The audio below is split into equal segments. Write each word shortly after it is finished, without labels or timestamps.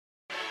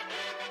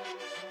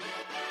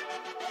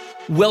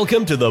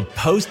Welcome to the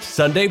Post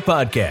Sunday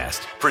Podcast,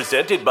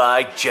 presented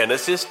by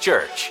Genesis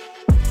Church.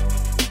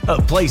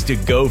 A place to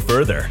go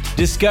further,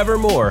 discover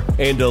more,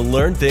 and to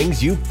learn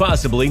things you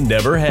possibly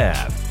never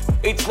have.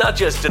 It's not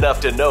just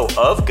enough to know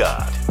of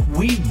God.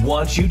 We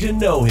want you to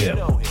know Him.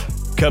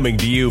 Coming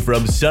to you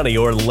from sunny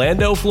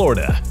Orlando,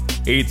 Florida,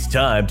 it's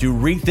time to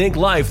rethink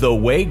life the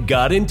way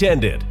God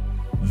intended.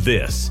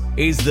 This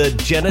is the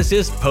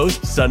Genesis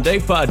Post Sunday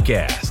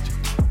Podcast.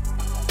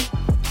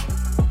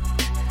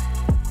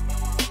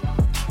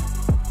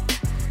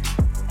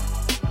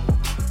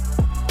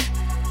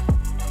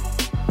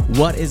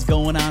 What is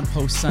going on,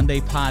 Post Sunday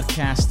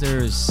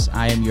podcasters?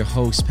 I am your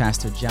host,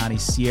 Pastor Johnny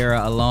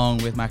Sierra, along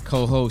with my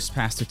co-host,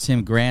 Pastor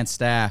Tim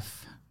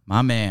Grandstaff.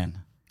 My man,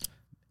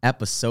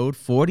 episode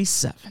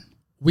 47.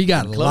 We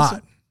got a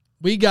lot.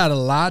 We got a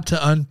lot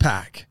to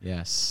unpack.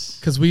 Yes.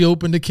 Because we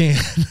opened a can.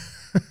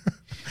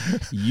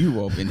 You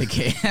opened the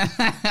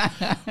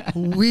can.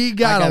 We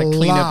got I a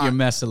clean lot up your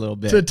mess a little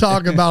bit to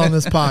talk about on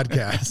this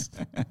podcast.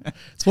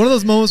 It's one of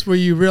those moments where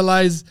you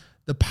realize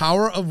the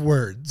power of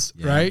words,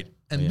 right?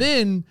 And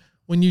then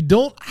when you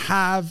don't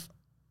have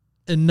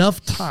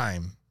enough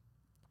time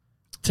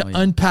to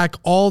unpack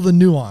all the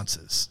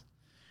nuances,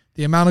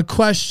 the amount of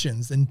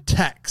questions and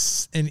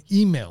texts and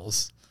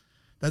emails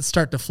that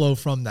start to flow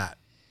from that,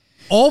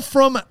 all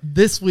from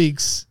this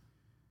week's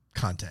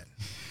content.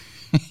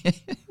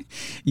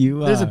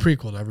 There's a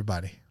prequel to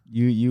everybody.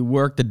 You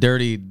work the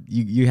dirty.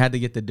 You had to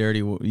get the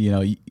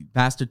dirty.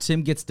 Pastor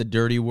Tim gets the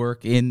dirty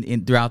work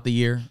in throughout the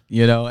year.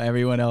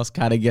 Everyone else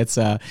kind of gets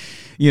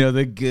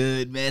the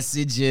good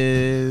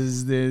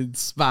messages, the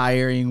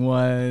inspiring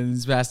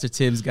ones. Pastor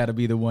Tim's got to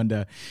be the one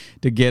to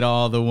get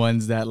all the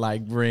ones that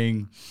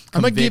bring.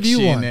 I'm gonna give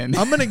you one.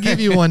 I'm gonna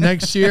give you one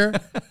next year,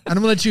 and I'm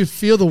gonna let you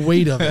feel the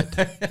weight of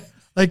it.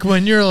 Like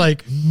when you're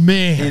like,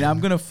 man. And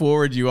I'm going to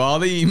forward you all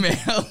the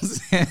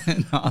emails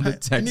and all the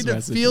text messages. I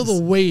need to feel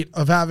the weight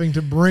of having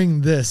to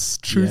bring this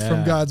truth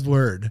from God's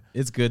word.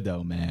 It's good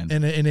though, man.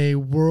 In a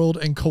world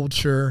and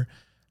culture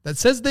that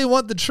says they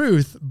want the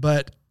truth,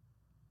 but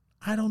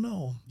I don't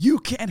know. You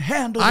can't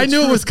handle I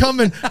knew it was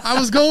coming. I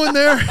was going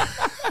there.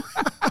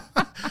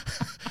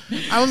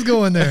 I was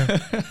going there.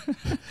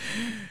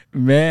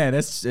 Man,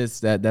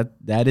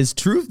 that is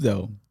truth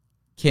though.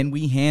 Can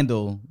we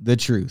handle the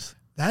truth?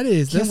 That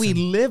is. Can we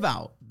live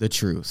out the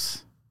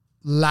truth?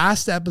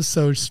 Last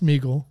episode,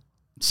 Schmeagle.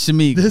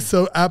 This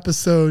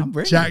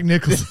episode, Jack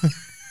Nicholson.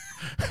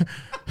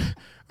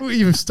 We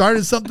even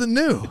started something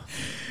new.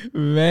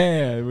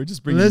 Man, we're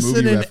just bringing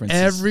Listening movie references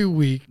every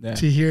week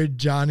to hear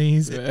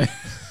Johnny's.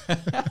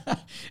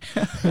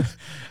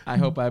 I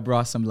hope I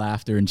brought some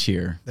laughter and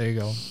cheer. There you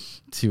go.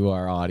 To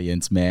our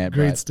audience, man.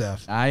 Great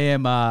stuff. I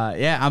am,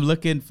 I'm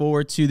looking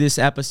forward to this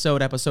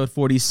episode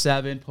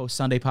 47, Post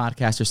Sunday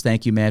Podcasters.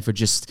 Thank you, man, for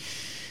just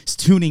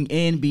tuning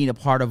in, being a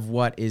part of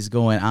what is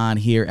going on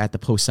here at the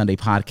Post Sunday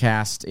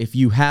Podcast. If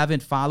you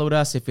haven't followed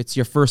us, if it's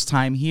your first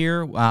time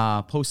here,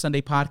 Post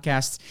Sunday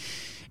Podcast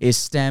is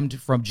stemmed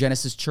from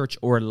Genesis Church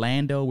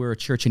Orlando. We're a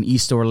church in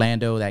East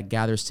Orlando that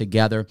gathers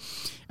together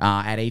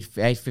at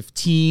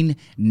 8:15,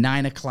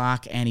 9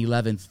 o'clock, and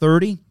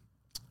 11:30.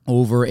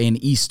 Over in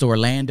East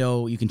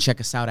Orlando. You can check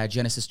us out at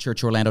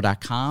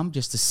genesischurchorlando.com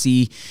just to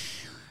see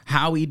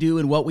how we do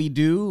and what we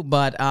do.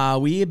 But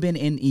we have been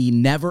in a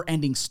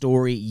never-ending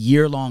story,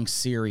 year-long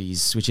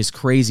series, which is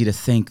crazy to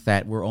think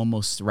that we're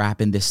almost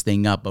wrapping this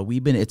thing up. But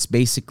it's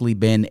basically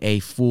been a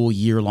full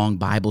year-long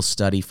Bible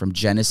study from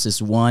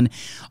Genesis 1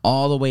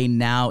 all the way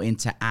now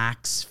into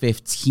Acts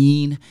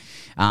 15.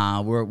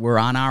 We're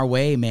on our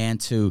way, man,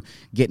 to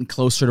getting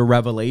closer to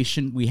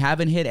Revelation. We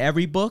haven't hit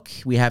every book,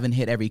 we haven't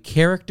hit every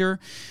character,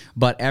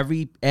 but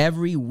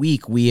every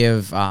week we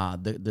have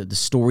the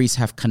stories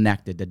have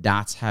connected, the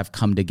dots have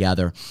come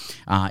together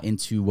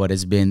into what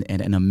has been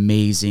an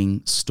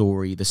amazing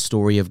story, the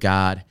story of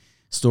God,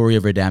 story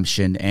of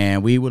redemption,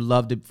 and we would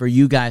love for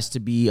you guys to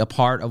be a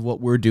part of what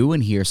we're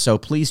doing here. So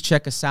please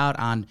check us out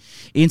on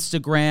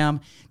Instagram,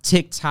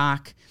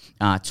 TikTok,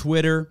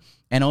 Twitter,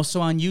 and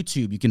also on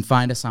YouTube. You can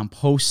find us on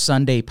Post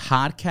Sunday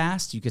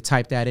Podcast. You could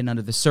type that in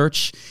under the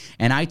search.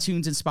 And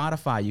iTunes and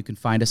Spotify, you can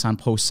find us on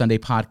Post Sunday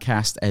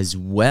Podcast as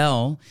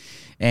well.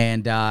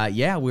 And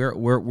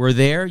we're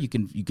there. You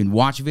can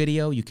watch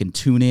video. You can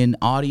tune in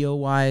audio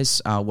wise.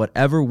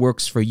 Whatever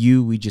works for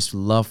you. We just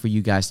love for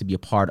you guys to be a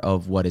part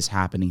of what is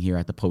happening here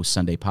at the Post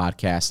Sunday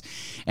Podcast.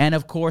 And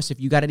of course,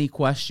 if you got any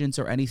questions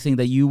or anything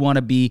that you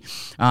want to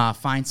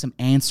find some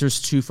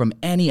answers to from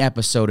any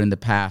episode in the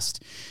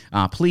past,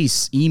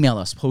 please email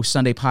us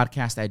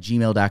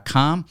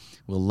postsundaypodcast@gmail.com.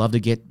 We'll love to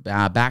get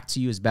back to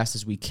you as best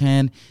as we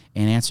can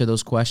and answer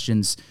those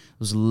questions.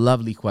 Those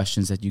lovely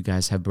questions that you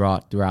guys have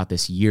brought throughout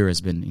this year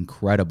has been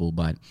incredible.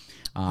 But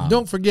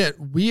don't forget,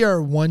 we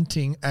are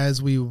wanting,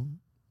 as we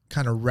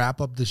kind of wrap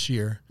up this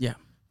year,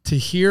 to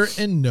hear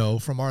and know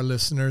from our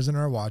listeners and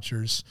our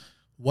watchers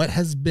what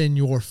has been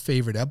your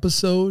favorite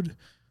episode,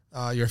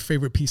 your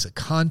favorite piece of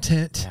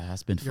content,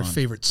 that's been fun. Your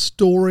favorite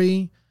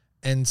story.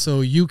 And so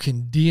you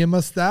can DM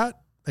us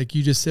that, like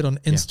you just said on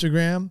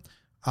Instagram.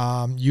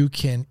 You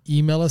can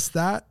email us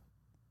that.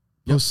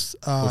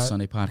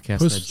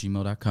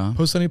 PostSundayPodcast@gmail.com.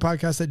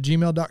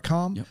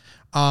 PostSundayPodcast@gmail.com. Yep.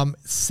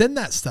 Send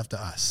that stuff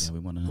to us. Yeah, we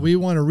want to know. We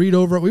want to read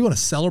over it. We want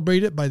to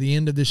celebrate it by the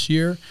end of this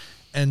year.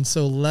 And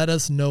so let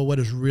us know what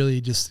has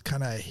really just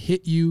kind of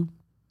hit you,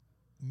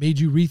 made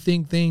you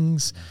rethink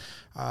things,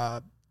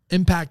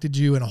 impacted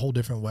you in a whole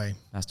different way.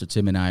 Pastor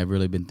Tim and I have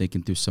really been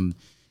thinking through some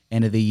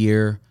end of the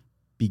year,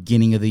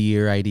 beginning of the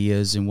year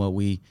ideas and what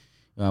we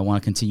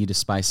want to continue to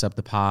spice up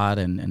the pod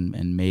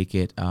and make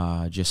it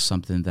just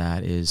something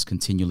that is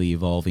continually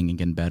evolving and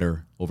getting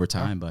better over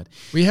time. But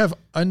we have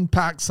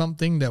unpacked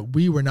something that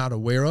we were not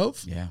aware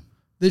of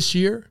this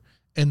year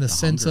in the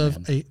sense hunger,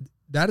 of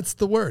that's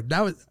the word.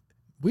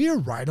 We are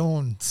right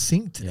on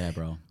sync today. Yeah,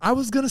 bro. I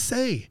was going to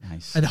say,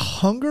 nice. A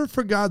hunger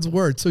for God's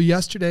word. So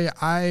yesterday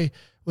I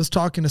was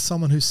talking to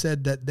someone who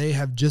said that they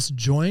have just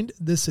joined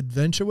this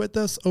adventure with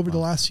us over the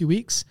last few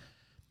weeks.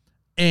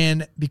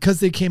 And because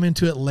they came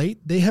into it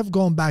late, they have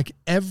gone back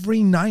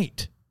every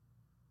night.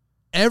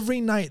 Every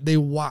night they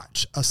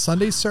watch a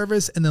Sunday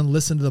service and then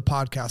listen to the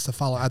podcast to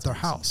follow at their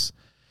house.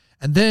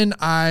 And then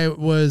I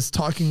was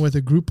talking with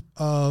a group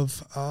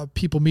of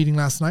people meeting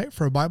last night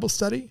for a Bible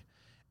study.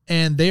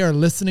 And they are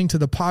listening to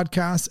the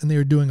podcast and they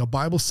are doing a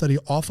Bible study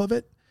off of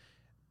it.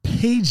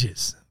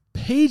 Pages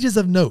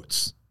of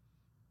notes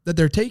that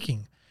they're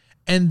taking.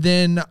 And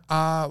then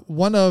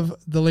one of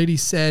the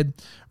ladies said,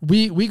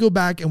 we go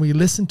back and we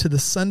listen to the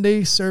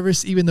Sunday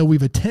service, even though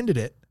we've attended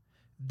it.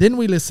 Then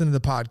we listen to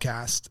the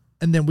podcast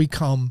and then we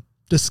come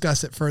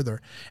discuss it further.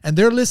 And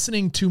they're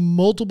listening to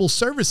multiple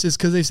services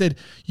because they said,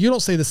 you don't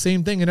say the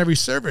same thing in every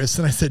service.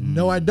 And I said,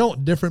 no, I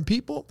don't. Different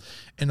people.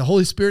 And the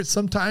Holy Spirit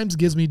sometimes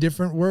gives me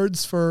different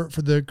words for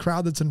the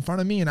crowd that's in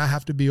front of me. And I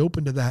have to be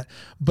open to that.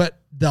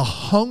 But the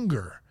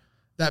hunger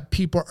that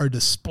people are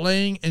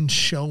displaying and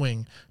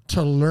showing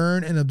to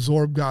learn and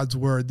absorb God's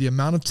word, the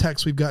amount of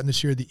texts we've gotten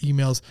this year, the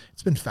emails,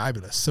 it's been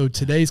fabulous. So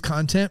today's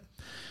content,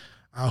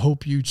 I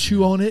hope you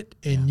chew on it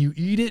and you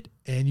eat it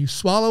and you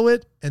swallow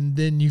it and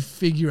then you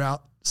figure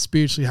out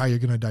spiritually how you're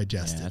going to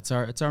digest it.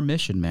 It's our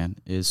mission, man,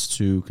 is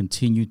to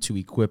continue to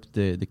equip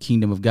the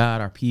kingdom of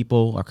God, our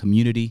people, our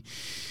community,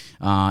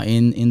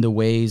 in the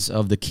ways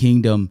of the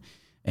kingdom.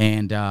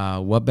 And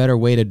what better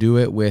way to do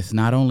it with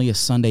not only a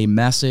Sunday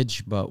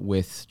message, but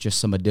with just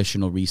some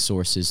additional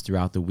resources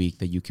throughout the week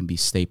that you can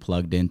stay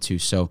plugged into.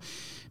 So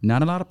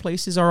not a lot of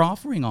places are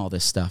offering all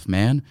this stuff,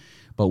 man,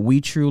 but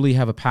we truly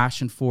have a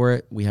passion for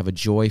it. We have a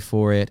joy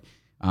for it.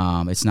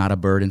 It's not a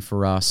burden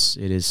for us.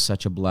 It is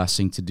such a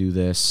blessing to do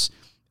this.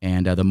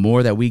 And the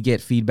more that we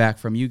get feedback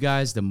from you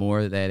guys, the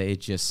more that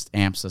it just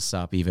amps us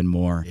up even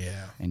more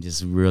and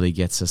just really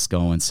gets us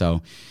going.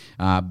 So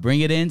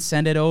bring it in,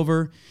 send it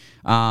over.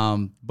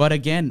 But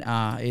again,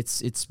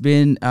 it's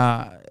been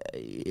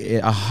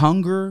a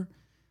hunger,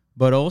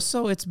 but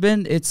also it's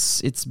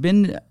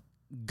been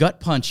gut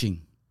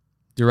punching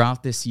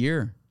throughout this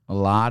year. A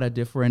lot of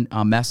different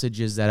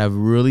messages that have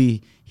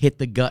really hit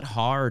the gut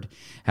hard,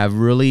 have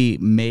really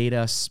made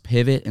us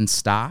pivot and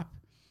stop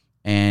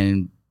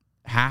and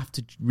have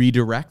to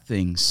redirect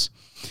things.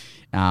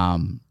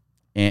 And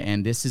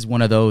this is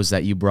one of those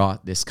that you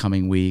brought this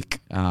coming week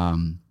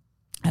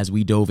as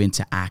we dove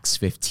into Acts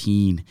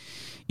 15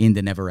 in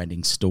the Never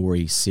Ending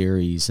Story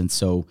series. And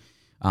so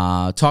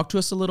talk to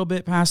us a little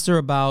bit, Pastor,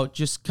 about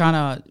just kind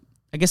of,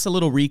 I guess, a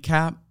little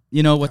recap,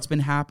 what's been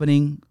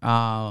happening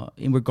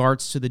in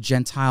regards to the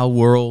Gentile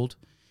world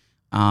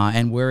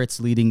and where it's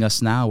leading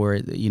us now, where,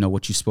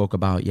 what you spoke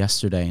about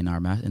yesterday in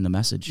the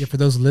message. Yeah, for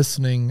those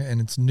listening and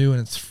it's new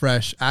and it's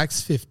fresh,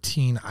 Acts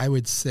 15, I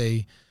would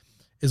say,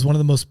 is one of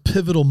the most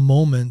pivotal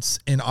moments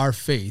in our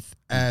faith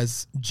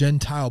as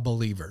Gentile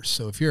believers.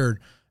 So if you're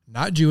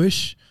not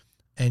Jewish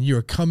and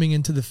you're coming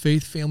into the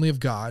faith family of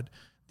God,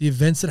 the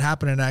events that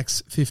happen in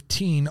Acts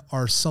 15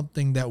 are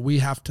something that we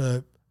have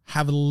to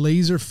have a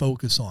laser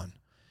focus on.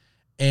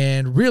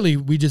 And really,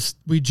 we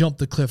jump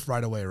the cliff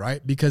right away,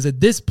 right? Because at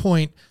this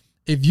point,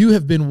 if you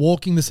have been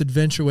walking this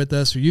adventure with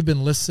us, or you've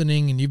been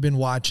listening and you've been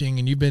watching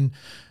and you've been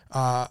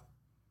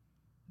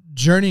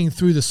journeying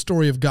through the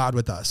story of God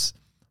with us,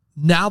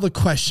 now the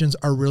questions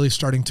are really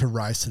starting to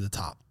rise to the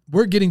top.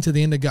 We're getting to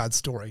the end of God's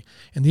story.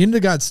 And the end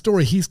of God's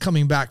story, he's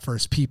coming back for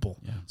his people.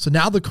 Yeah. So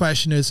now the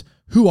question is,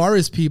 who are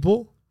his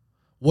people?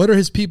 What are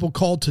his people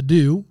called to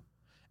do?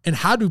 And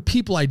how do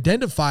people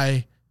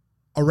identify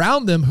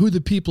around them who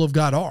the people of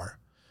God are?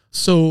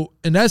 So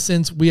in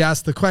essence, we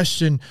ask the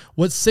question,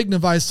 what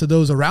signifies to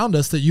those around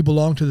us that you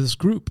belong to this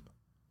group?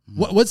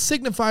 Mm-hmm. What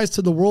signifies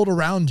to the world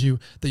around you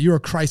that you're a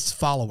Christ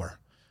follower?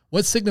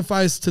 What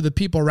signifies to the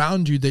people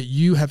around you that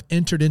you have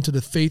entered into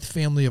the faith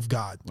family of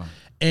God? Wow.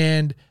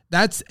 And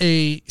that's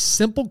a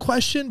simple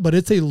question, but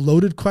it's a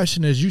loaded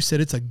question. As you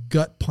said, it's a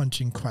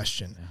gut-punching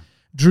question. Yeah.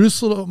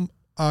 Jerusalem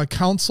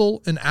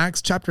Council in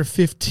Acts chapter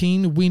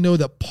 15, we know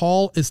that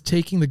Paul is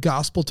taking the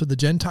gospel to the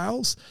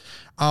Gentiles.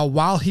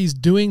 While he's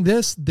doing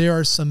this, there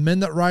are some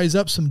men that rise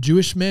up, some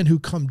Jewish men who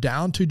come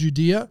down to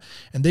Judea,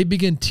 and they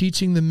begin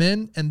teaching the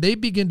men, and they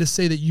begin to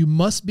say that you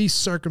must be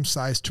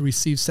circumcised to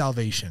receive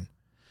salvation.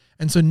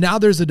 And so now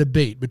there's a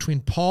debate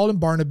between Paul and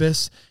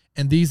Barnabas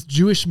and these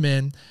Jewish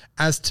men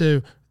as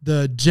to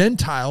the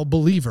Gentile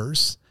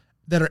believers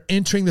that are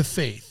entering the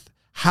faith.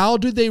 How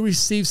do they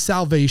receive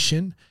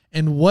salvation,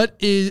 and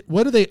what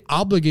are they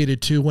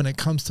obligated to when it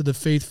comes to the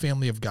faith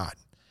family of God?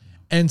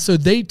 And so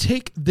they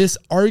take this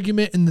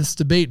argument and this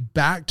debate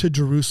back to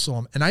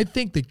Jerusalem. And I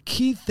think the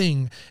key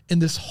thing in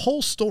this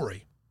whole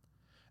story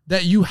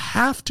that you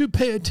have to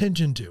pay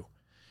attention to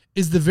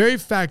is the very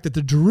fact that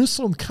the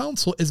Jerusalem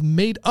Council is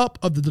made up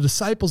of the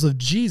disciples of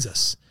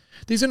Jesus.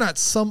 These are not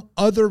some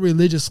other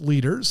religious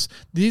leaders.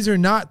 These are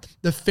not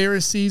the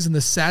Pharisees and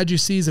the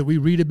Sadducees that we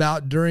read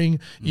about during,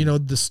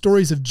 the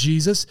stories of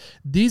Jesus.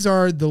 These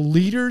are the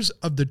leaders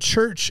of the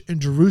church in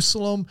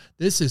Jerusalem.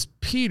 This is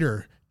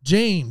Peter,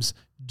 James,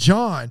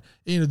 John.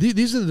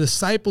 These are the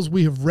disciples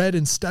we have read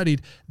and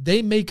studied.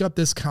 They make up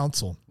this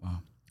council.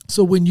 Wow.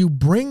 So when you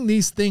bring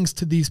these things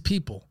to these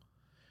people,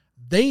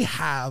 they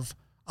have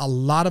a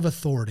lot of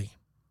authority.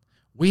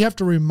 We have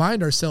to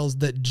remind ourselves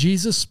that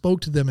Jesus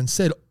spoke to them and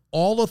said,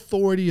 all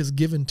authority is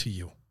given to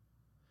you.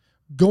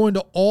 Go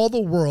into all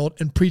the world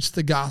and preach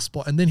the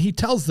gospel. And then he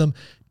tells them,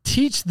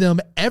 teach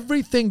them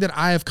everything that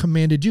I have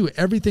commanded you,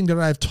 everything that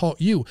I have taught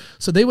you.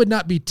 So they would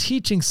not be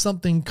teaching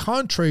something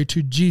contrary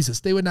to Jesus.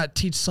 They would not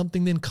teach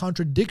something in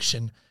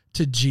contradiction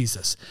to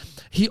Jesus.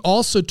 He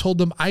also told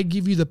them, I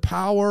give you the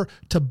power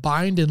to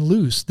bind and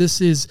loose.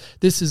 This is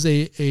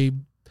a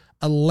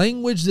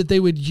language that they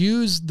would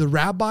use, the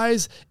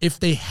rabbis, if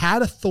they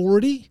had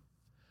authority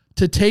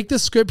to take the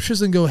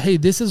scriptures and go, hey,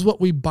 this is what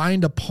we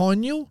bind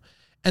upon you,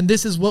 and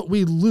this is what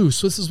we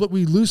loose. This is what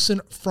we loosen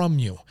from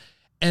you.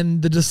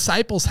 And the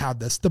disciples have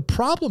this. The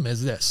problem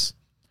is this.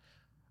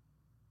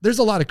 There's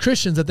a lot of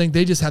Christians that think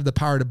they just have the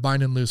power to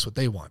bind and loose what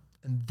they want.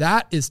 And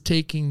that is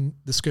taking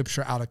the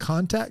scripture out of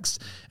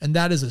context, and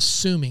that is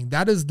assuming.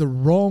 That is the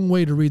wrong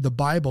way to read the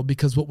Bible,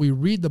 because what we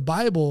read the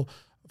Bible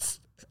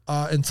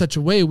in such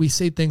a way, we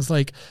say things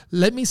like,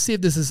 let me see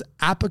if this is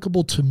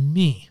applicable to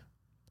me.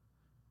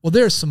 Well,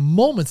 there are some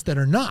moments that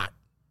are not.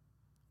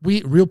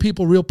 Real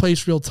people, real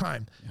place, real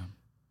time. Yeah.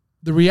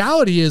 The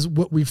reality is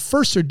what we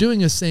first are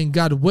doing is saying,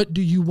 God, what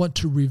do you want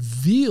to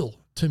reveal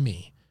to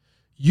me?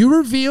 You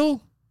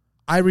reveal,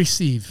 I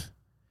receive.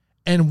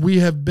 And we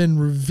have been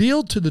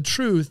revealed to the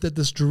truth that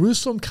this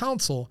Jerusalem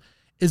Council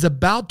is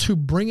about to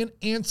bring an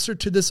answer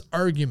to this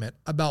argument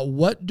about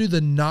what do the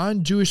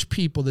non-Jewish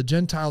people, the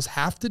Gentiles,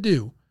 have to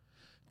do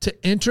to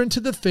enter into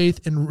the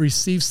faith and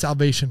receive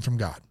salvation from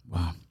God.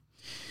 Wow.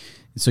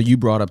 So you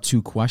brought up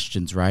two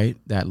questions, right,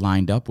 that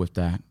lined up with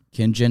that.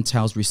 Can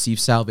Gentiles receive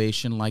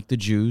salvation like the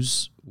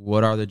Jews?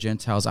 What are the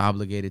Gentiles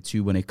obligated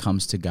to when it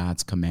comes to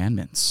God's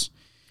commandments?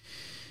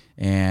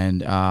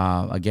 And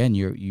again,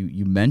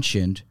 you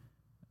mentioned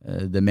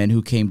the men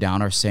who came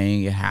down are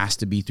saying it has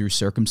to be through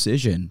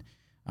circumcision.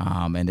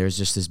 And there's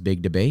just this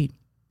big debate.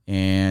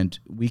 And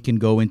we can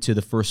go into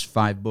the first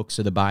 5 books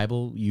of the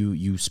Bible.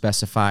 You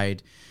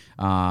specified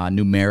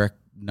numeric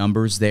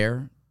numbers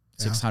there.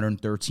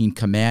 613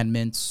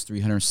 commandments,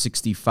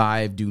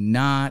 365 do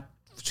not,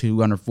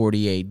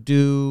 248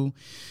 do.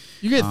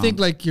 You got to think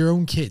like your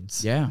own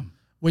kids. Yeah.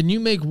 When you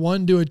make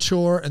one do a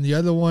chore and the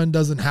other one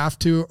doesn't have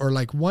to, or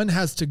like one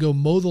has to go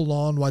mow the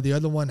lawn while the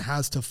other one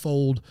has to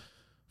fold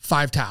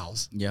 5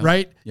 towels,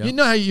 right? Yep. You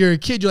know how you're a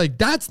kid, you're like,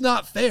 that's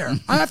not fair.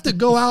 I have to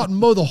go out and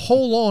mow the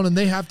whole lawn and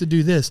they have to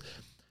do this.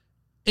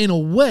 In a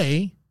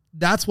way,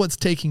 that's what's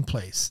taking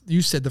place.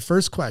 You said the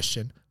first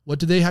question, what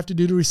do they have to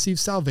do to receive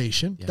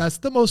salvation? Yeah. That's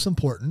the most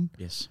important.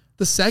 Yes.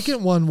 The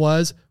second one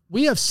was,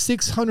 we have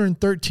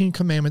 613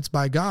 commandments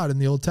by God in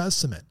the Old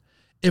Testament.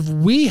 If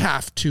we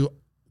have to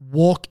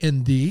walk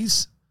in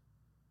these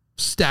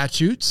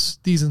statutes,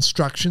 these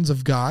instructions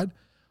of God,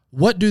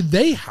 what do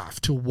they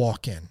have to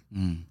walk in?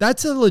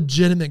 That's a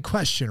legitimate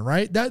question,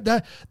 right?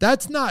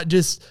 That's not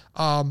just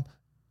them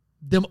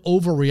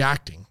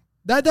overreacting.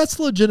 That's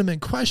a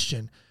legitimate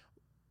question.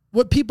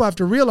 What people have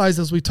to realize,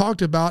 as we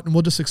talked about, and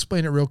we'll just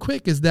explain it real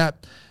quick, is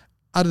that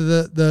out of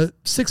the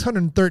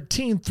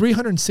 613,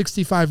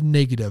 365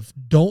 negative,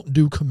 don't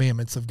do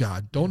commandments of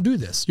God. Don't do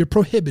this. You're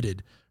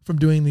prohibited from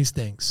doing these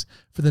things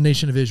for the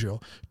nation of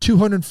Israel.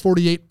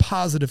 248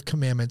 positive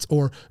commandments,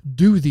 or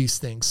do these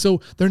things.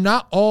 So they're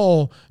not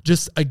all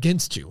just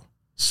against you.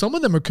 Some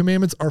of them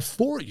commandments are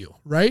for you,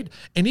 right?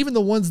 And even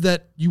the ones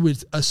that you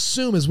would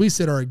assume, as we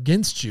said, are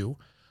against you,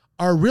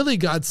 are really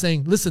God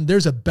saying, listen,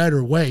 there's a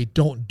better way.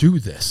 Don't do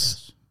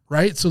this,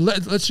 right? So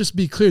let's just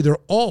be clear. They're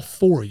all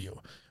for you.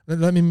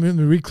 Let me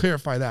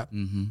re-clarify that.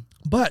 Mm-hmm.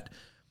 But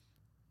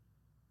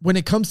when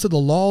it comes to the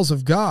laws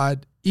of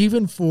God,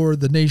 even for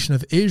the nation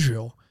of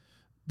Israel,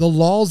 the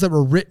laws that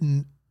were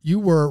written, you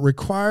were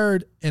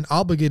required and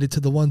obligated to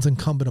the ones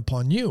incumbent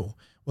upon you.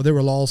 Well, there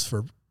were laws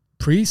for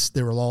priests,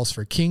 there were laws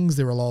for kings,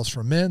 there were laws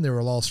for men, there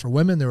were laws for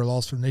women, there were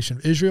laws for the nation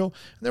of Israel,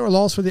 and there were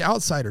laws for the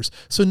outsiders.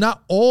 So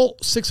not all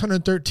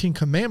 613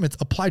 commandments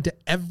applied to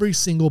every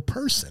single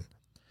person.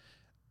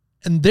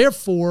 And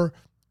therefore,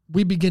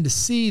 we begin to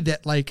see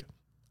that, like,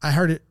 I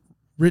heard it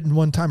written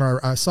one time, or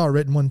I saw it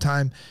written one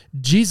time,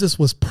 Jesus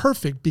was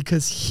perfect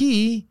because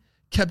he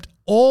kept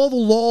all the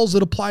laws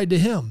that applied to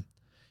him.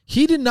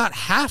 He did not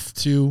have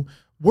to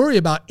worry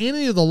about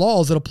any of the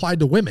laws that applied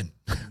to women,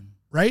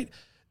 right?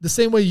 The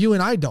same way you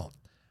and I don't.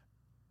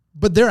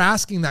 But they're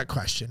asking that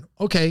question.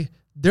 Okay,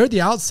 they're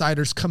the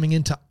outsiders coming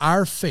into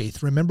our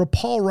faith. Remember,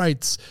 Paul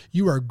writes,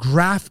 you are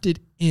grafted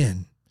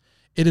in.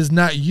 It is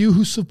not you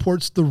who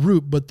supports the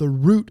root, but the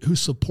root who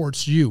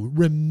supports you.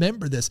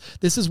 Remember this.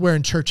 This is where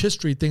in church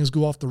history things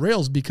go off the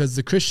rails because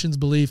the Christians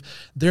believe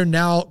they're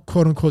now,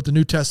 quote unquote, the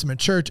New Testament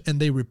church, and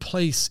they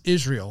replace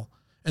Israel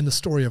and the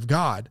story of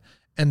God.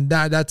 And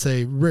that's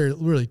a really,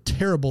 really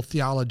terrible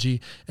theology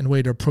and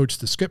way to approach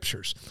the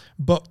scriptures.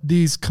 But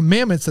these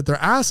commandments that they're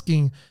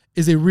asking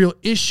is a real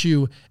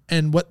issue.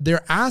 And what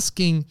they're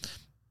asking,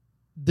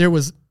 there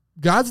was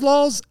God's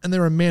laws and there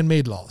were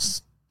man-made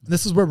laws. And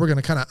this is where we're going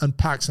to kind of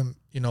unpack some,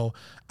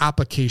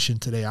 application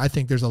today. I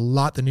think there's a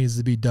lot that needs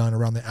to be done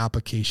around the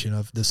application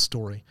of this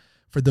story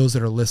for those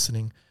that are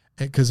listening,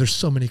 because there's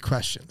so many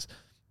questions.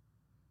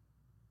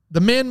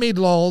 The man-made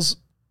laws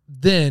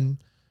then,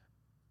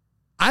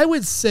 I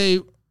would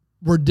say,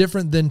 were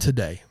different than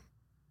today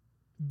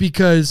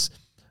because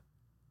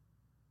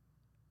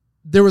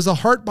there was a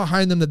heart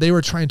behind them that they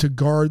were trying to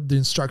guard the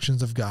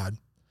instructions of God.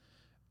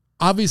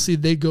 Obviously,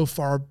 they go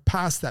far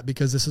past that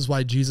because this is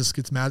why Jesus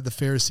gets mad at the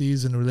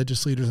Pharisees and the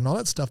religious leaders and all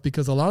that stuff,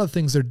 because a lot of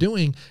things they're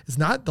doing is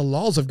not the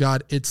laws of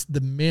God, it's the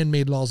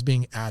man-made laws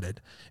being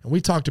added. And we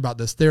talked about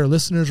this. There are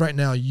listeners right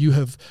now, you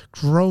have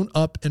grown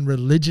up in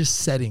religious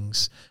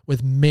settings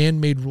with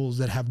man-made rules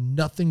that have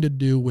nothing to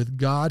do with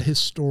God, his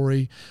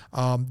story,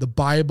 the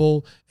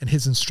Bible, and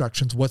his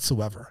instructions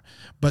whatsoever.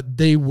 But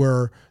they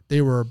were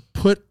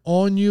put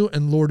on you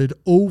and lorded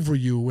over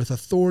you with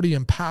authority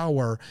and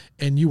power,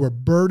 and you were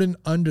burdened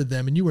under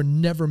them, and you were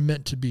never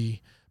meant to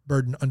be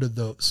burdened under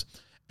those.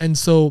 And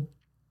so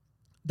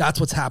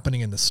that's what's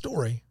happening in the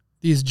story.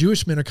 These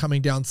Jewish men are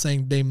coming down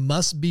saying they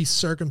must be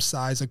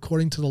circumcised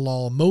according to the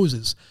law of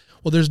Moses.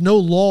 Well, there's no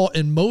law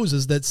in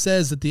Moses that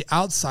says that the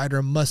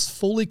outsider must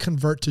fully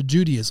convert to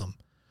Judaism.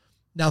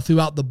 Now,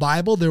 throughout the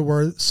Bible, there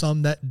were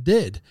some that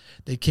did.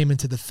 They came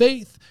into the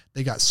faith.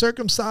 They got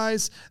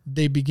circumcised.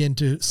 They began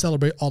to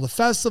celebrate all the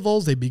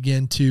festivals. They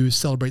began to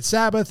celebrate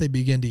Sabbath. They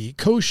began to eat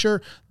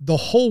kosher. The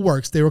whole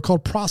works. They were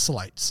called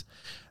proselytes.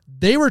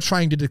 They were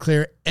trying to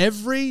declare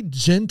every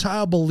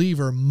Gentile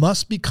believer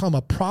must become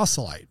a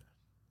proselyte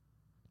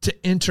to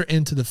enter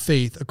into the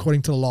faith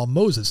according to the law of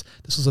Moses.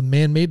 This was a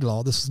man-made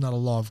law. This is not a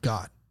law of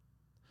God.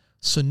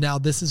 So now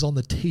this is on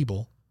the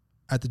table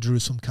at the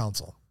Jerusalem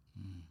Council.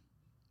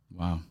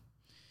 Wow.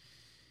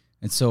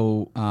 And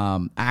so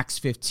Acts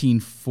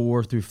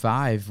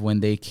 15:4-5, when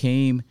they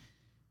came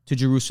to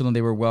Jerusalem,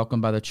 they were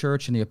welcomed by the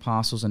church, and the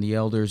apostles and the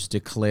elders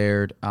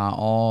declared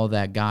all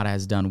that God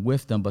has done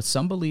with them. But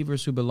some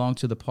believers who belonged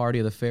to the party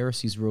of the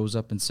Pharisees rose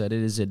up and said,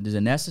 is it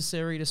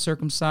necessary to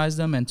circumcise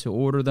them and to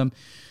order them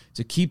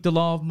to keep the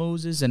law of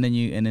Moses? And then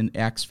in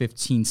Acts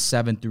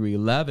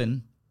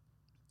 15:7-11,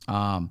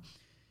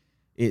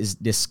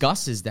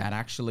 discusses that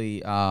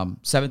actually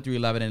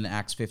 7-11 in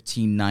Acts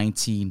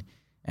 15:19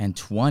 and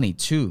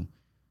 22.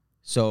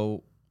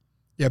 So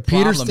yeah,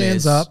 Peter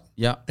stands up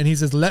yeah, and he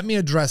says, let me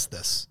address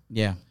this.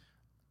 Yeah.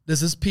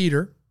 This is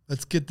Peter.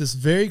 Let's get this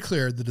very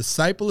clear. The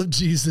disciple of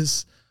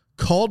Jesus,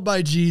 called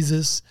by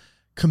Jesus,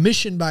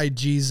 commissioned by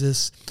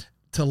Jesus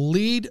to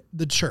lead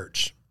the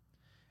church.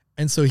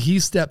 And so he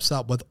steps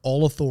up with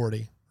all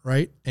authority,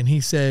 right? And he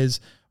says,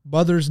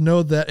 brothers,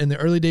 know that in the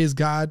early days,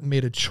 God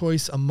made a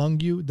choice among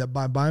you that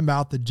by my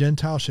mouth the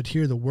Gentiles should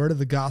hear the word of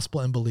the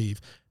gospel and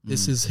believe.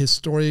 This is his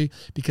story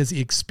because he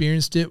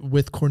experienced it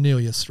with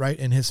Cornelius, right,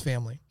 and his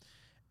family.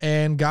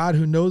 And God,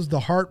 who knows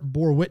the heart,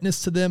 bore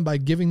witness to them by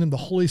giving them the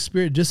Holy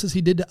Spirit, just as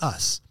he did to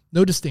us.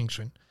 No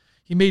distinction.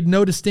 He made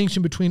no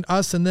distinction between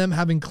us and them,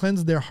 having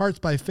cleansed their hearts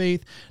by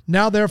faith.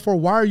 Now, therefore,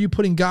 why are you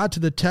putting God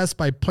to the test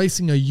by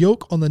placing a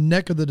yoke on the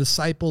neck of the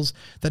disciples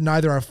that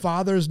neither our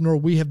fathers nor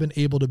we have been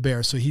able to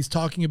bear? So he's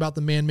talking about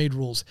the man-made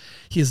rules.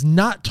 He is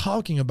not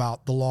talking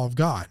about the law of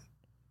God.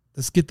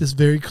 Let's get this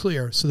very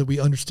clear so that we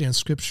understand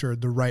Scripture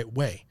the right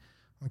way.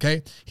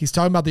 Okay? He's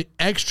talking about the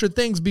extra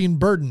things being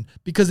burdened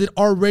because it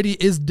already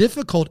is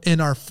difficult in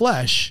our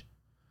flesh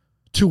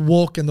to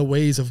walk in the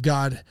ways of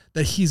God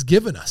that he's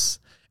given us.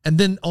 And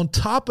then on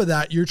top of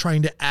that, you're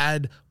trying to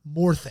add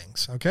more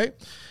things, okay?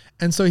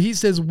 And so he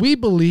says, we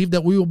believe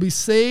that we will be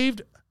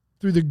saved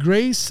through the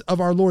grace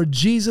of our Lord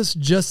Jesus,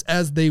 just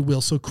as they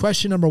will. So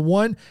question number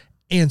 1,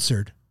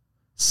 answered.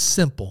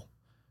 Simple.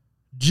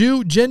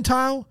 Jew,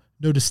 Gentile,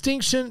 no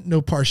distinction,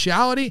 no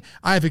partiality.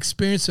 I have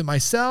experienced it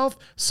myself.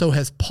 So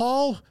has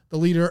Paul, the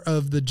leader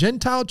of the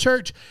Gentile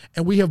church.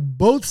 And we have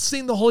both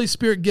seen the Holy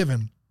Spirit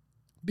given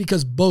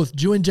because both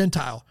Jew and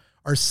Gentile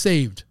are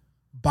saved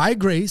by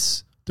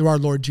grace through our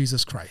Lord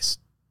Jesus Christ.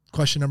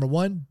 Question number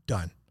 1,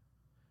 done.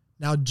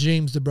 Now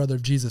James, the brother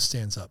of Jesus,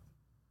 stands up.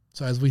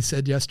 So as we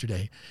said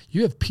yesterday,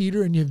 you have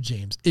Peter and you have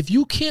James. If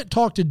you can't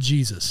talk to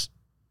Jesus,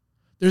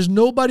 there's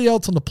nobody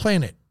else on the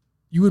planet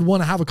you would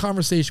want to have a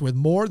conversation with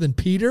more than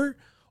Peter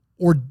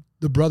or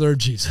the brother of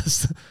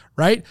Jesus,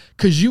 right?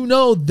 Because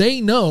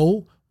they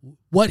know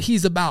what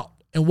he's about.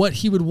 and what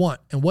he would want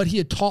and what he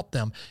had taught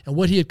them and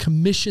what he had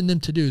commissioned them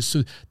to do.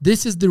 So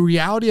this is the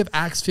reality of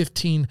Acts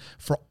 15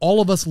 for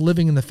all of us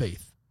living in the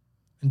faith.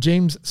 And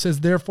James says,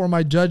 therefore,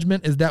 my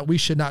judgment is that we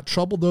should not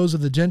trouble those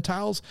of the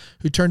Gentiles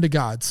who turn to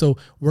God. So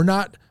we're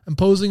not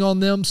imposing on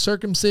them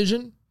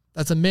circumcision.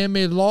 That's a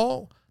man-made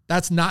law.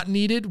 That's not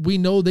needed. We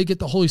know they get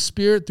the Holy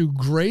Spirit through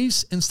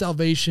grace and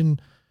salvation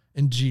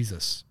in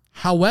Jesus.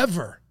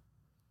 However,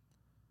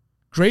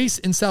 grace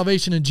and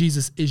salvation in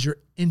Jesus is your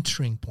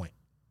entering point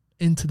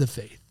into the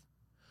faith.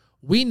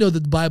 We know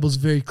that the Bible is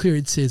very clear.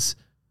 It says,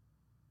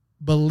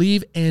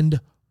 believe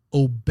and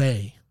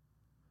obey.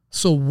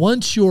 So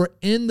once you're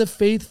in the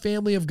faith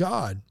family of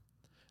God,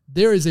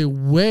 there is a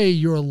way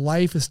your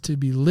life is to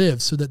be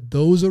lived so that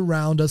those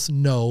around us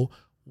know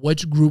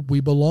which group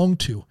we belong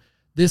to.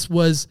 This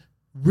was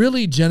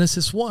really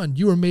Genesis 1.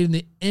 You are made in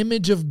the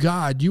image of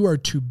God. You are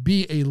to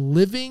be a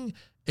living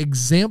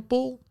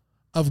example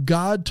of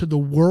God to the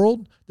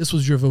world. This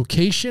was your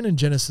vocation in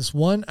Genesis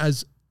 1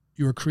 as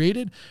you were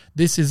created.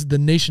 This is the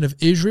nation of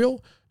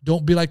Israel.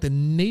 Don't be like the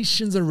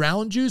nations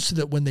around you so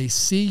that when they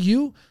see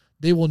you,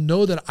 they will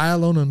know that I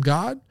alone am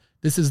God.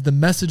 This is the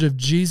message of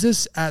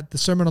Jesus at the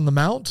Sermon on the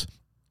Mount.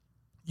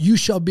 You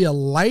shall be a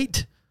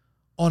light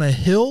on a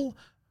hill,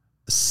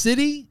 a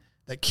city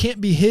that can't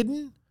be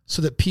hidden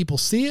so that people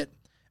see it.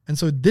 And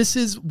so this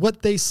is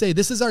what they say.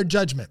 This is our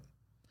judgment.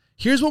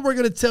 Here's what we're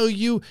going to tell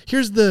you.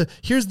 Here's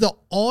the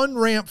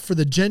on-ramp for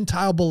the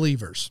Gentile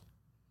believers.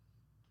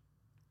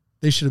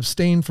 They should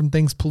abstain from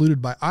things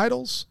polluted by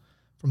idols,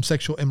 from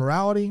sexual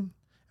immorality,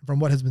 from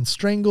what has been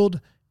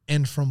strangled,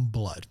 and from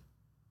blood.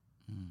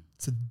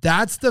 So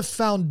that's the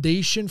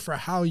foundation for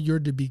how you're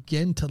to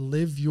begin to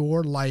live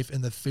your life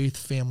in the faith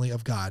family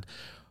of God.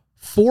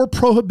 4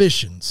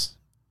 prohibitions,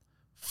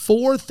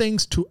 4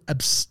 things to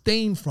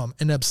abstain from.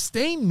 And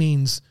abstain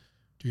means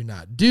do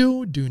not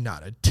do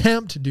not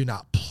attempt, do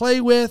not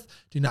play with,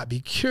 do not be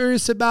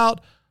curious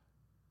about,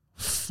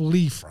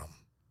 flee from.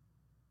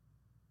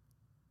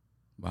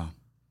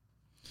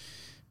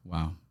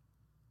 Wow.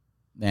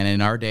 And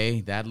in our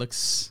day, that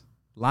looks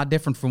a lot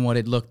different from what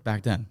it looked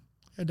back then.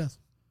 It does.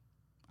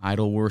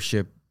 Idol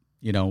worship,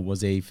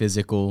 was a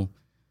physical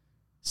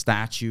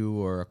statue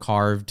or a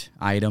carved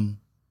item.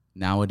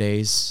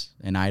 Nowadays,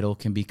 an idol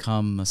can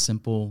become a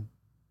simple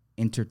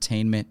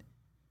entertainment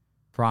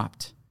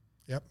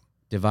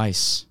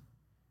device.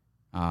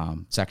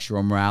 Sexual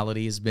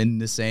immorality has been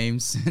the same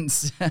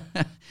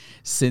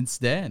since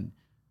then,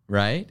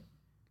 right?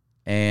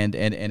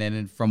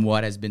 And from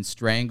what has been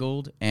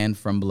strangled and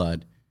from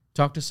blood.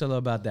 Talk to us a little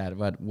about that.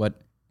 About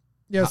what?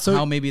 Yeah. So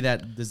how maybe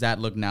does that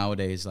look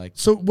nowadays? Like,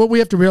 so what we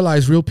have to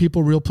realize: real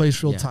people, real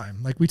place, real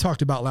time. Like we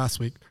talked about last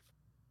week.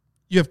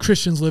 You have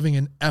Christians living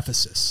in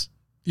Ephesus.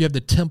 You have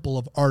the temple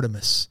of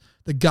Artemis,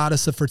 the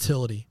goddess of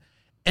fertility.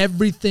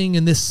 Everything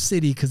in this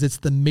city, because it's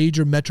the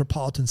major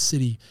metropolitan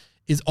city,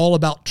 is all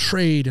about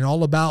trade and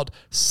all about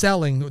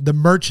selling. The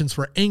merchants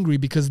were angry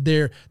because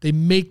they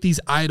make these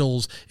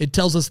idols. It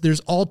tells us there's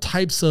all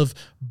types of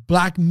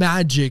black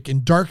magic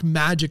and dark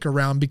magic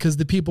around because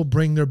the people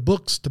bring their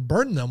books to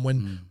burn them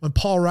when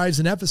Paul arrives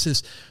in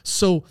Ephesus.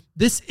 So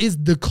this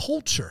is the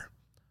culture.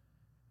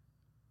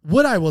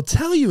 What I will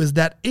tell you is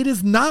that it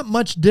is not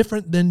much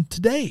different than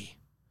today.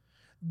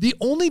 The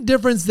only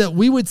difference that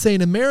we would say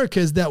in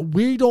America is that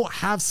we don't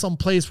have some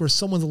place where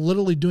someone's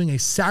literally doing a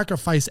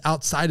sacrifice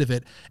outside of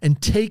it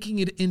and taking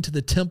it into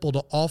the temple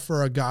to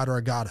offer a god or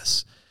a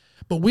goddess.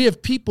 But we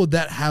have people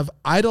that have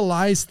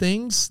idolized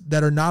things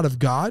that are not of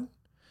God.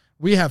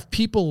 We have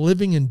people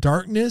living in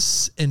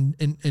darkness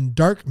and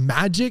dark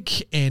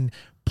magic and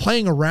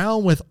playing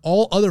around with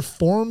all other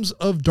forms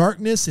of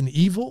darkness and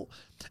evil.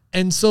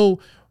 And so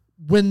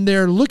when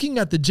they're looking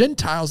at the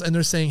Gentiles and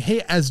they're saying,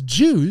 hey, as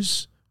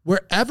Jews,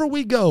 wherever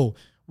we go,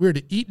 we're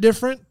to eat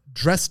different,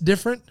 dress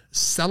different,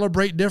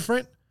 celebrate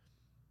different,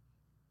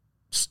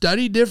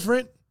 study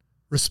different,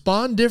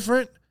 respond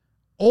different,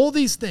 all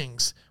these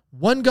things.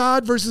 One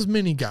God versus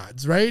many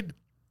gods, right?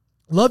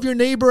 Love your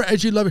neighbor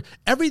as you love your...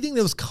 Everything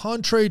that was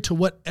contrary to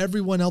what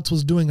everyone else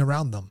was doing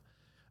around them.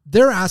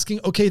 They're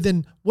asking, okay,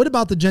 then what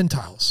about the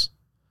Gentiles?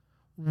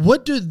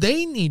 What do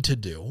they need to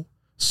do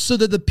so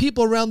that the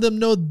people around them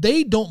know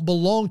they don't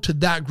belong to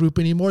that group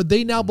anymore?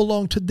 They now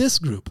belong to this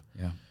group.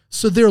 Yeah.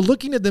 So they're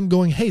looking at them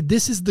going, hey,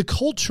 this is the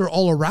culture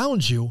all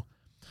around you.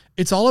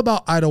 It's all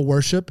about idol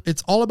worship.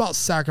 It's all about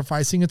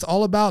sacrificing. It's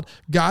all about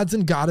gods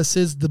and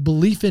goddesses, the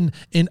belief in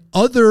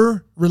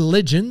other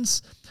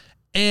religions.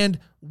 And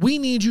we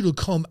need you to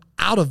come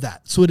out of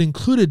that. So it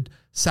included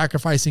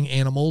sacrificing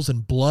animals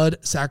and blood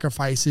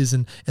sacrifices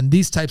and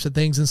these types of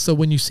things. And so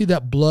when you see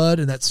that blood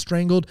and that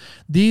strangled,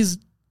 these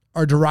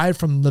are derived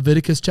from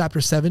Leviticus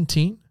chapter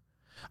 17.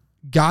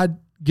 God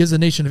gives the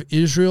nation of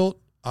Israel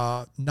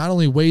not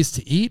only ways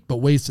to eat, but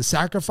ways to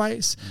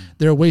sacrifice.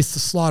 There are ways to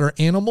slaughter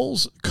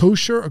animals,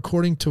 kosher,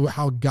 according to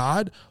how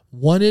God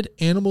wanted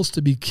animals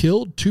to be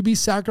killed, to be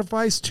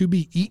sacrificed, to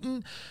be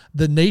eaten.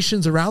 The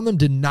nations around them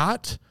did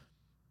not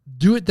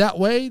do it that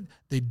way.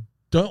 They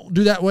don't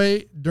do that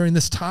way during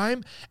this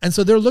time. And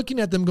so they're looking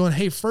at them going,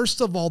 hey,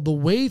 first of all, the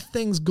way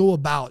things go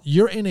about,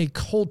 you're in a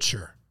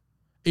culture,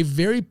 a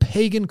very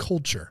pagan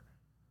culture,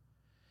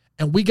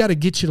 and we got to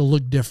get you to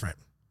look different.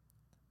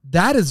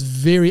 That is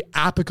very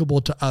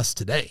applicable to us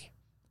today.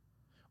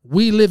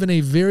 We live in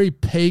a very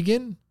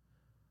pagan,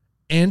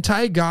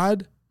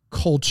 anti-God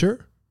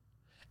culture.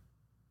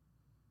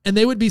 And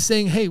they would be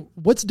saying, hey,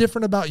 what's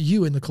different about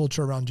you in the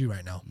culture around you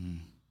right now?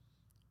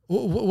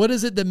 What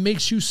is it that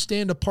makes you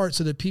stand apart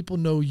so that people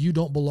know you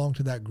don't belong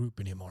to that group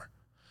anymore?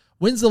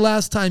 When's the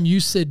last time you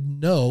said,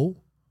 no,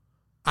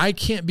 I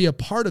can't be a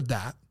part of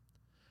that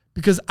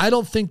because I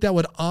don't think that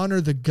would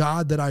honor the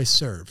God that I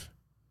serve?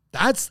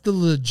 That's the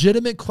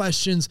legitimate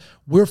questions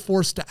we're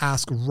forced to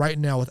ask right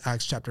now with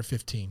Acts chapter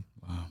 15.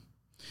 Wow.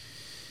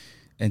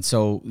 And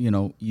so,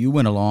 you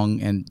went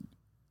along and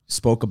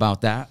spoke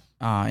about that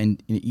in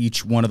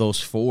each one of those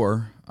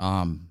four.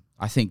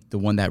 I think the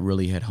one that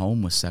really hit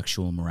home was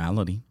sexual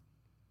immorality.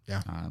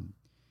 Yeah.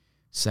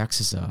 Sex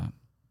is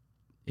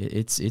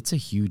it's a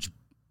huge,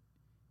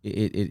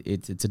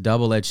 it's a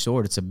double-edged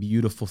sword. It's a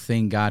beautiful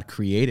thing God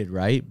created,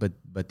 right?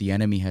 But the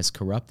enemy has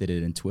corrupted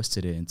it and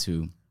twisted it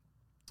into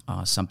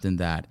something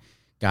that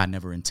God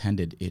never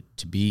intended it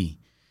to be.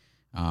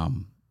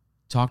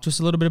 Talk to us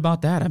a little bit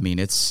about that. I mean,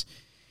 it's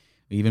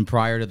even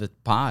prior to the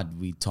pod,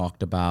 we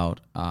talked about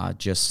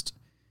just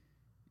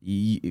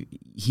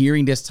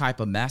hearing this type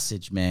of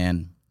message,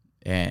 man.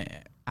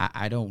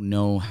 I don't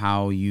know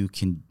how you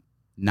can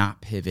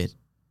not pivot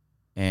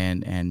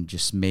and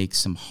just make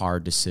some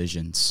hard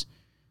decisions,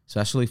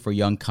 especially for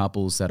young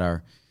couples that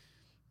are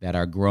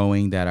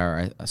growing, that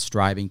are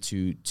striving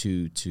to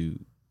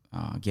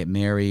get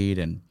married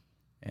and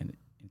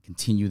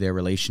continue their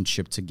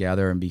relationship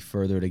together and be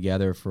further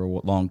together for a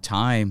long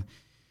time.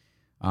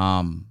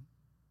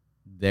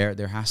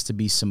 There has to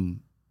be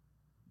some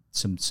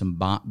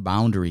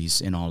boundaries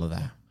in all of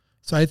that.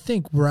 So I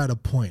think we're at a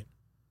point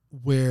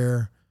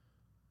where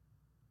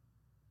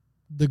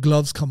the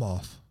gloves come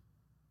off,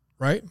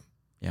 right?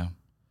 Yeah.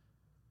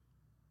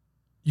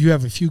 You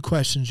have a few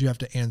questions you have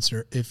to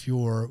answer if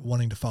you're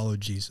wanting to follow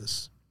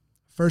Jesus.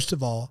 First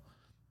of all,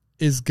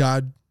 is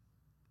God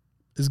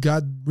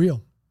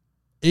real?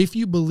 If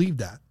you believe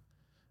that,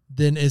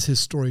 then is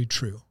his story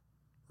true,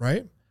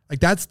 right?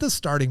 Like that's the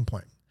starting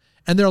point.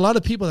 And there are a lot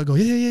of people that go,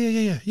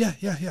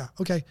 yeah.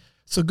 Okay.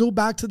 So go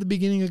back to the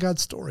beginning of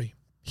God's story.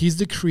 He's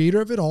the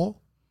creator of it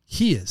all.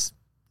 He is,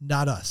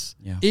 not us.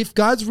 Yeah. If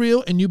God's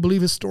real and you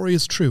believe his story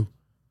is true,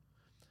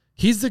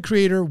 he's the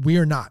creator, we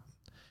are not.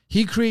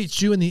 He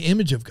creates you in the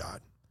image of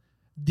God.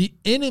 The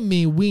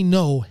enemy, we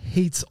know,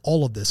 hates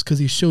all of this because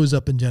he shows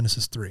up in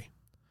Genesis 3.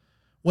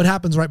 What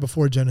happens right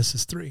before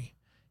Genesis 3?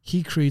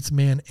 He creates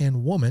man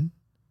and woman,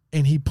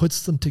 and he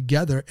puts them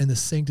together in the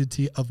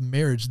sanctity of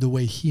marriage the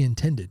way he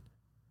intended.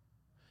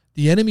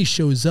 The enemy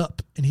shows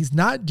up, and he's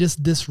not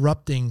just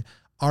disrupting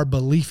our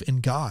belief in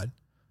God.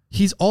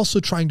 He's also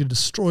trying to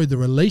destroy the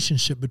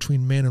relationship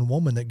between man and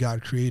woman that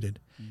God created.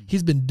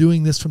 He's been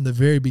doing this from the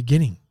very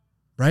beginning,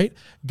 right?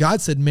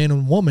 God said man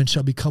and woman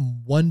shall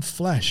become one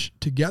flesh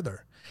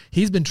together.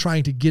 He's been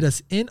trying to get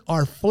us in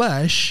our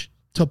flesh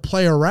to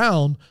play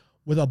around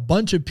with a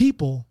bunch of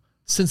people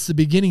since the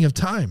beginning of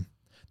time.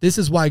 This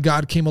is why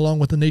God came along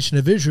with the nation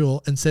of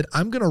Israel and said,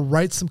 I'm going to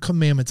write some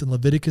commandments in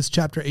Leviticus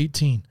chapter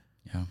 18.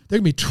 Yeah. There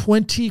can be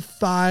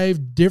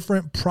 25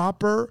 different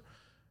proper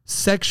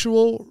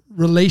sexual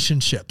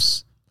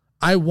relationships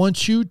I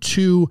want you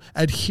to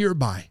adhere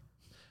by.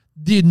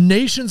 The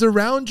nations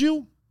around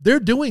you, they're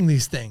doing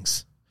these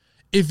things.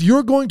 If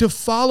you're going to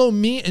follow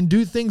me and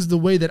do things the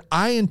way that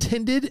I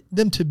intended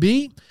them to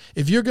be,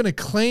 if you're going to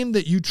claim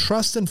that you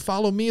trust and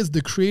follow me as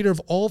the creator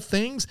of all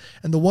things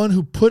and the one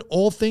who put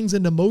all things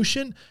into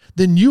motion,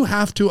 then you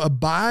have to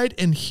abide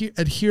and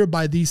adhere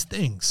by these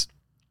things.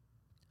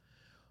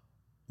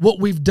 What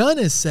we've done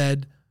is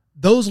said,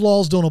 those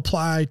laws don't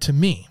apply to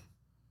me.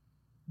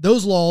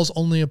 Those laws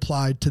only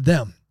apply to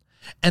them.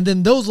 And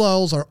then those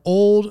laws are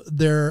old,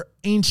 they're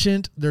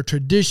ancient, they're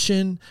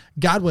tradition.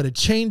 God would have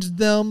changed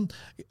them.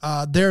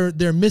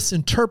 They're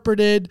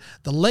misinterpreted.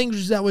 The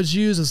language that was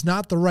used is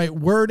not the right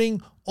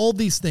wording. All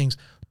these things.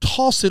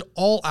 Toss it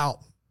all out.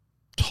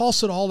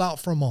 Toss it all out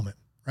for a moment,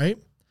 right?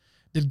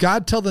 Did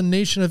God tell the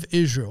nation of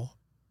Israel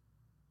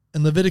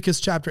in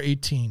Leviticus chapter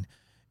 18,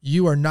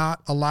 you are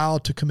not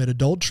allowed to commit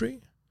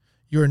adultery.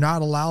 You are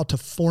not allowed to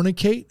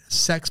fornicate,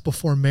 sex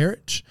before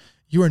marriage.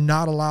 You are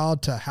not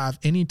allowed to have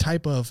any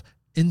type of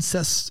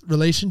incest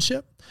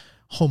relationship,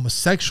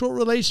 homosexual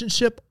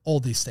relationship, all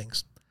these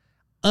things.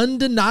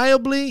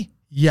 Undeniably,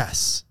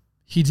 yes,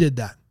 he did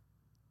that.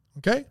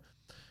 Okay?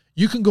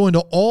 You can go into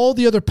all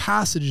the other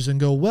passages and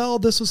go, well,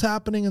 this was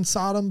happening in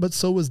Sodom, but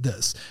so was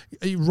this.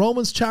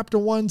 Romans chapter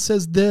 1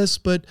 says this,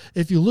 but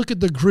if you look at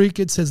the Greek,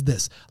 it says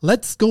this.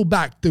 Let's go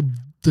back.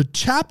 The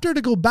chapter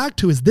to go back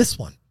to is this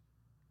one.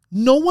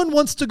 No one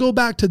wants to go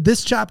back to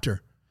this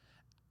chapter.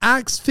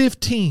 Acts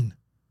 15.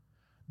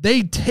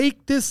 They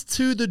take this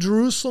to the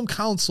Jerusalem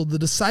council, the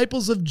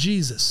disciples of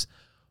Jesus.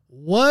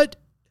 What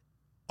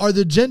are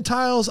the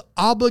Gentiles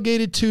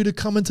obligated to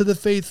come into the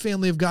faith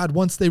family of God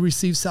once they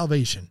receive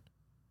salvation?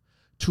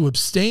 To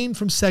abstain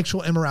from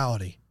sexual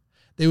immorality.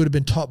 They would have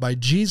been taught by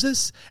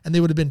Jesus, and they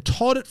would have been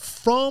taught it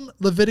from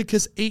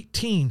Leviticus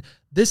 18.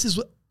 This is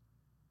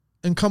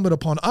incumbent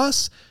upon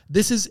us.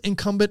 This is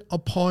incumbent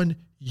upon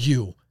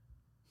you.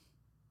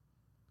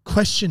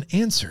 Question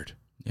answered.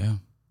 Yeah.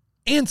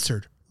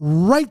 Answered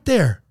right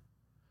there.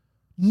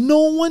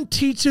 No one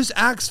teaches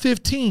Acts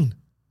 15.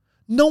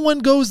 No one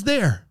goes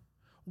there.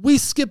 We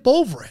skip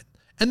over it.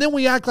 And then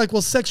we act like,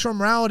 well, sexual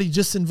immorality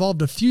just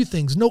involved a few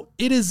things. No,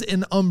 it is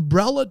an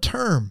umbrella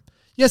term.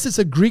 Yes, it's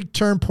a Greek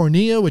term,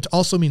 porneia, which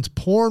also means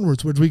porn,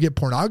 which we get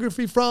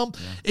pornography from.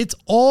 Yeah. It's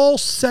all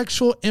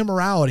sexual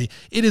immorality.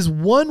 It is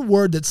one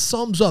word that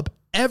sums up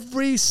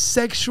every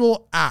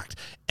sexual act,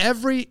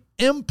 every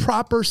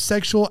improper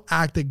sexual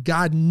act that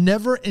God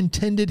never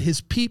intended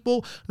his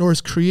people nor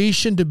his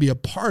creation to be a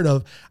part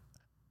of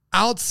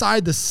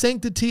outside the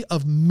sanctity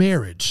of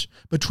marriage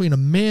between a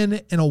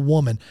man and a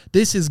woman.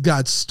 This is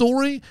God's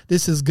story.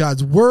 This is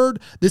God's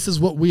word. This is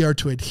what we are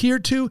to adhere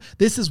to.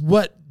 This is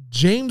what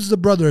James, the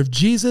brother of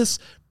Jesus,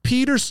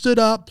 Peter stood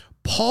up,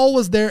 Paul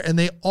was there, and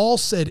they all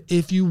said,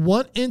 if you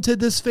want into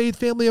this faith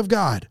family of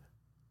God,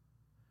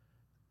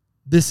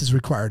 this is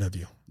required of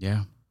you.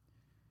 Yeah.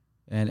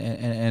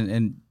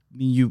 And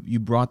you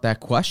brought that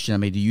question. I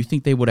mean, do you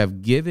think they would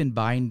have given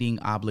binding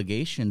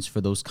obligations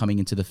for those coming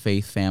into the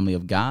faith family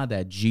of God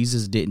that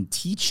Jesus didn't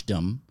teach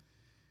them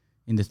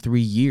in the 3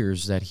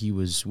 years that he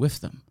was with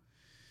them?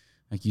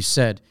 Like you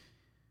said,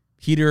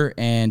 Peter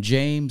and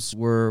James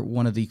were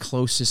one of the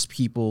closest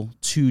people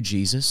to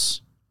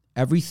Jesus.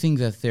 Everything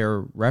that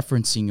they're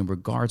referencing in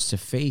regards to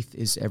faith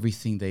is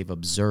everything they've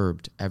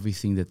observed,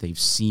 everything that they've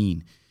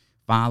seen,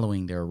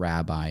 following their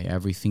rabbi,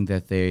 everything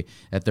that the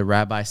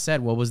rabbi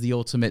said. What was the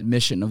ultimate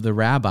mission of the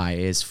rabbi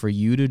is for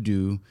you to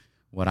do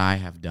what I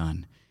have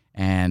done.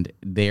 And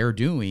they're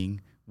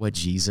doing what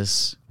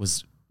Jesus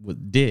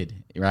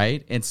did,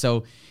 right? And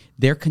so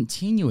they're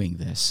continuing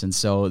this. And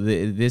so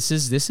this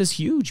is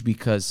huge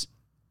because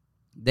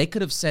they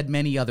could have said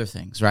many other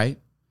things, right?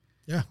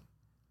 Yeah.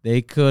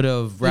 They could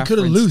have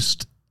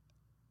loosed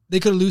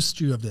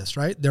you of this,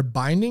 right? They're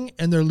binding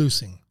and they're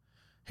loosing.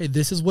 Hey,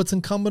 this is what's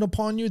incumbent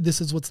upon you. This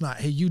is what's not.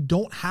 Hey, you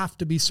don't have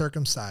to be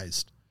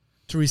circumcised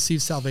to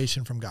receive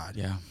salvation from God.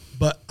 Yeah.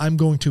 But I'm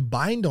going to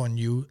bind on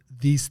you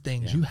these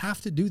things. Yeah. You have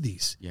to do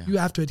these. Yeah. You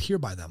have to adhere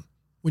by them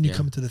when you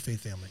come into the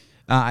faith family.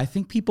 I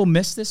think people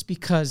miss this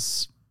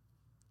because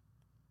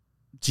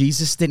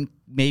Jesus didn't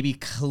maybe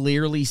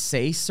clearly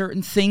say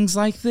certain things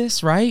like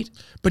this, right?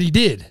 But he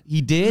did.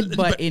 He did,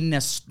 but in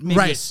a maybe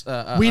right.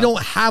 We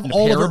don't have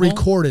all of it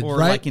recorded, or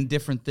right? Like in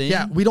different things.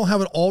 Yeah, we don't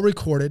have it all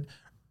recorded.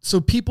 So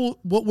people,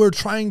 what we're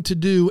trying to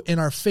do in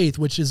our faith,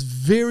 which is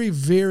very,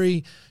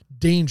 very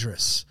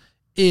dangerous,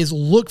 is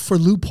look for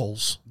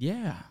loopholes.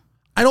 Yeah.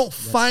 I don't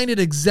find it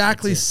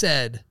exactly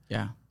said.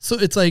 Yeah. So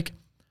it's like,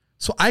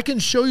 so I can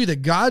show you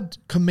that God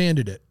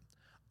commanded it.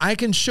 I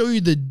can show you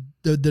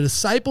the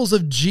disciples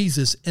of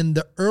Jesus in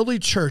the early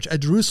church at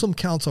Jerusalem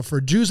Council for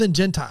Jews and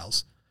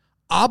Gentiles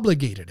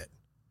obligated it.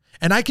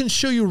 And I can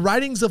show you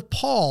writings of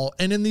Paul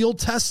and in the Old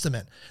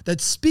Testament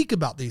that speak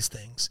about these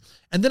things.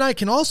 And then I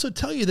can also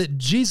tell you that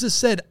Jesus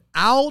said,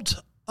 out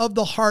of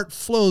the heart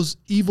flows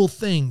evil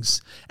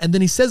things. And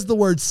then he says the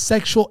word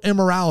sexual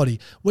immorality.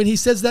 When he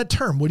says that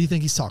term, what do you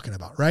think he's talking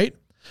about, right?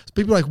 So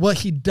people are like, well,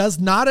 he does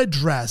not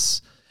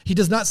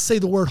say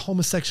the word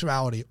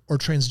homosexuality or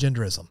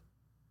transgenderism,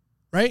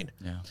 right?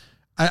 Yeah.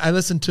 I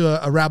listened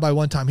to a rabbi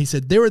one time. He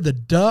said, they were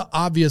the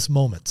obvious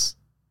moments.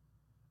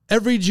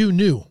 Every Jew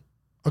knew,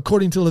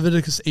 according to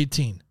Leviticus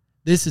 18,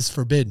 this is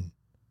forbidden.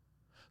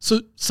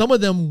 So some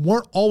of them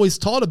weren't always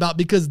taught about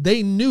because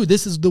they knew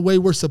this is the way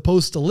we're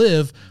supposed to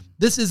live.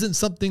 This isn't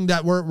something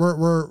that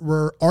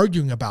we're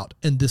arguing about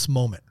in this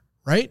moment,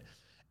 right?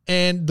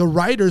 And the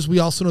writers, we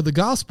also know the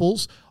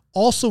Gospels,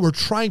 also were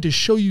trying to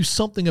show you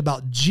something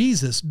about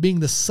Jesus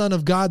being the Son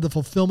of God, the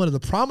fulfillment of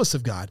the promise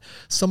of God.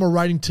 Some are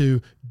writing to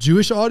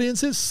Jewish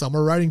audiences. Some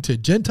are writing to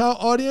Gentile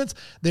audience.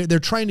 They're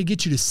trying to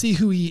get you to see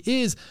who he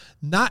is.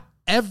 Not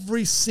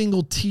every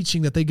single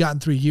teaching that they got in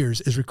 3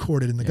 years is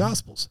recorded in the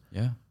Gospels.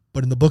 Yeah.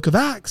 But in the book of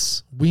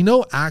Acts, we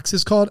know Acts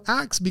is called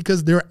Acts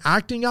because they're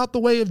acting out the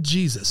way of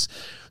Jesus.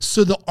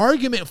 So the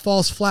argument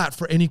falls flat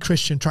for any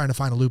Christian trying to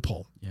find a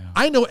loophole. Yeah.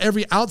 I know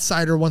every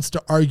outsider wants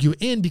to argue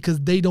in because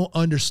they don't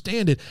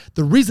understand it.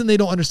 The reason they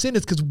don't understand it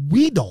is because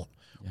we don't.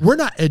 Yeah. We're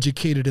not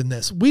educated in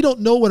this. We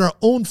don't know what our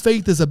own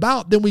faith is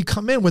about. Then we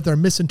come in with our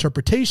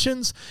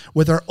misinterpretations,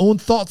 with our own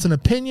thoughts and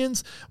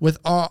opinions, with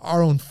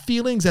our own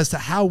feelings as to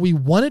how we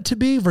want it to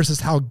be versus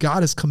how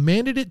God has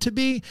commanded it to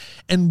be.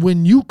 And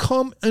when you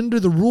come under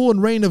the rule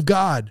and reign of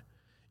God,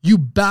 you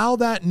bow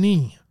that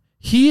knee.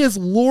 He is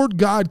Lord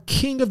God,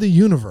 King of the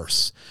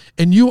universe,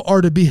 and you are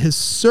to be his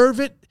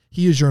servant.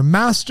 He is your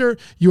master.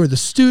 You are the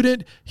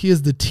student. He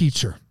is the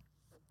teacher.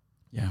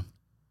 Yeah.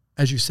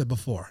 As you said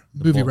before,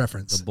 movie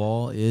reference. The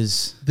ball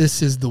is...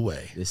 This is the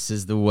way. This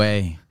is the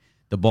way.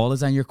 The ball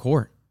is on your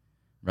court.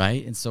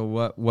 right? And so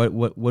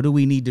what do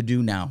we need to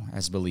do now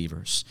as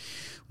believers?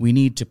 We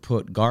need to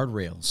put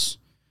guardrails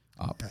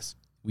up. Yes.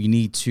 We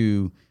need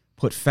to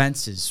put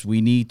fences.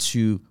 We need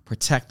to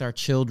protect our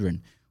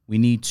children. We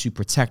need to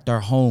protect our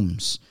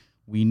homes.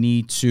 We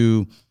need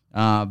to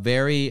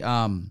very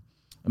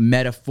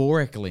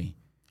metaphorically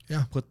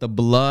put the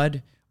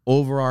blood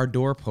over our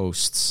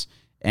doorposts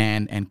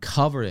and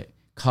cover it,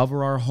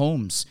 cover our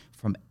homes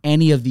from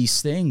any of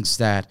these things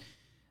that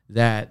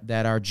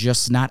are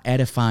just not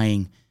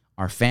edifying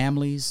our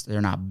families.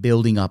 They're not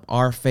building up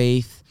our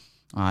faith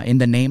in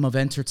the name of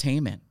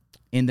entertainment,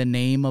 in the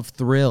name of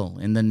thrill,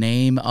 in the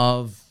name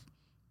of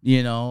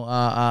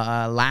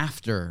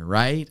laughter,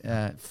 right?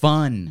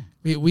 Fun.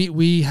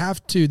 We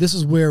have to, this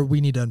is where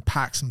we need to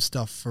unpack some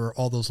stuff for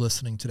all those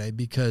listening today,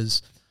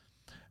 because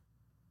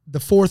the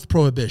fourth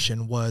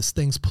prohibition was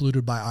things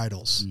polluted by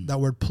idols.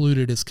 That word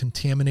polluted is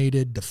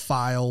contaminated,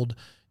 defiled.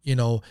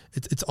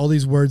 It's all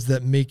these words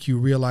that make you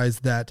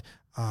realize that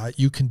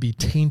you can be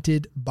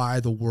tainted by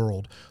the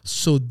world.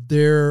 So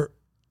their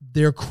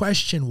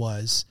question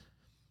was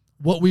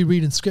what we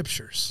read in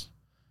scriptures.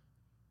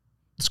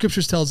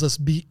 Scriptures tells us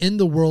be in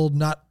the world,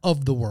 not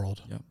of the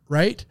world,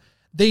 right?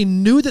 They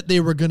knew that they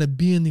were going to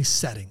be in these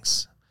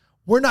settings.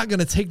 We're not going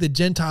to take the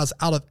Gentiles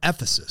out of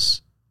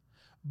Ephesus.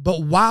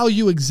 But while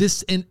you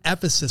exist in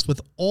Ephesus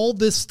with all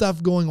this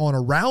stuff going on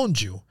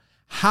around you,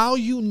 how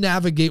you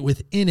navigate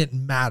within it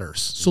matters.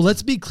 So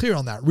let's be clear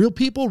on that. Real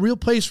people, real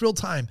place, real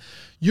time.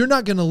 You're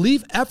not going to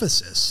leave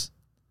Ephesus,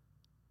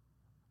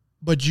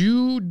 but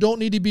you don't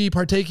need to be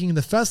partaking in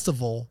the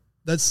festival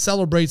that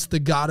celebrates the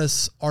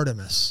goddess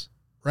Artemis,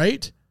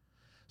 right?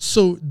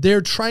 So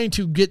they're trying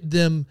to get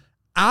them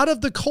out of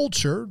the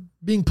culture,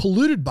 being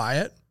polluted by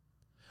it,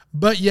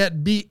 but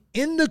yet be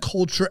in the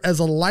culture as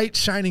a light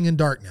shining in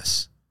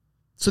darkness.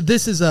 So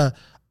this is a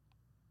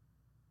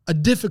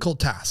difficult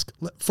task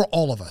for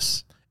all of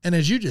us. And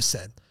as you just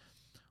said,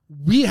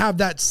 we have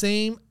that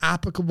same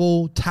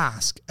applicable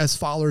task as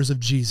followers of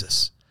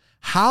Jesus.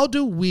 How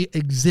do we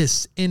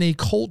exist in a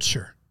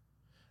culture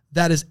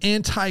that is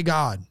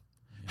anti-God?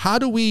 How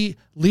do we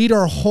lead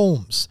our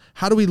homes?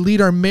 How do we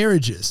lead our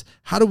marriages?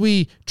 How do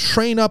we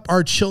train up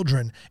our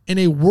children in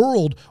a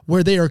world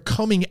where they are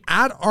coming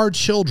at our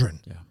children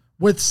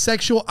with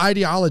sexual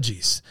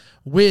ideologies,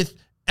 with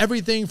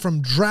everything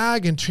from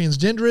drag and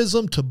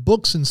transgenderism to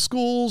books in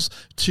schools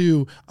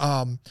to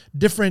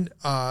different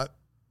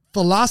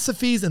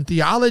philosophies and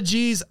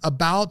theologies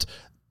about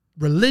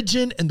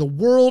religion and the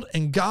world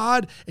and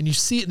God? And you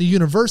see it in the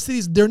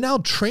universities. They're now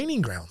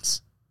training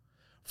grounds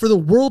for the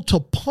world to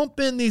pump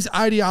in these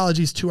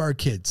ideologies to our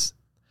kids.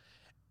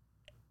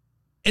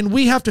 And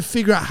we have to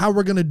figure out how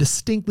we're going to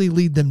distinctly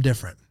lead them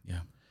different.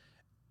 Yeah.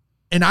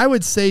 And I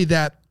would say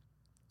that,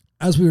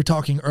 as we were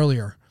talking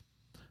earlier,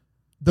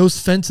 those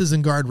fences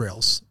and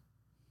guardrails,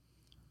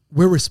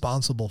 we're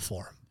responsible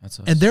for. That's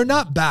us. And they're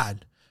not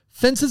bad.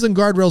 Fences and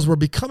guardrails were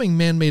becoming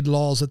man-made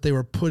laws that they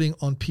were putting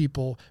on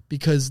people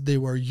because they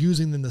were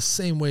using them the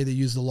same way they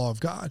use the law of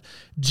God.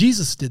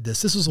 Jesus did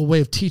this. This was a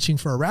way of teaching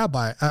for a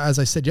rabbi. As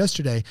I said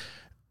yesterday,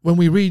 when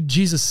we read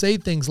Jesus say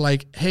things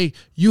like, hey,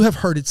 you have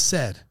heard it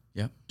said,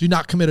 do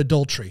not commit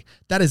adultery.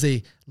 That is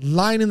a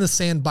line in the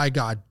sand by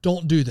God.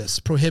 Don't do this.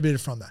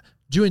 Prohibited from that.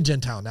 Jew and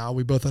Gentile now,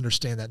 we both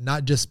understand that,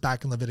 not just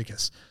back in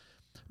Leviticus.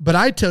 But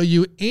I tell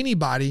you,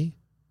 anybody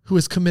who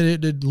has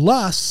committed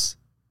lust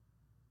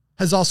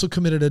has also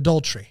committed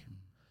adultery.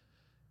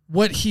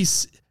 What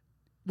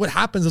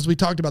happens, as we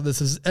talked about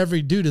this, is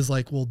every dude is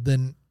like, well,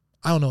 then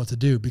I don't know what to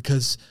do,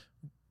 because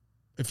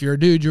if you're a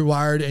dude, you're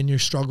wired and you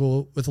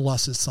struggle with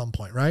lust at some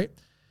point, right?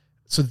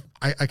 So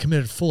I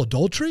committed full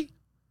adultery?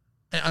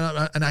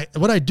 And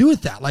what I do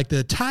with that, like the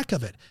attack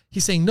of it,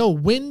 he's saying, no,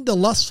 when the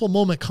lustful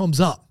moment comes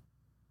up,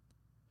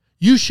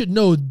 you should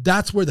know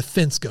that's where the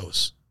fence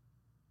goes.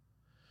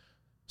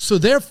 So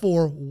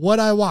therefore, what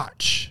I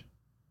watch,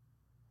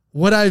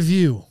 what I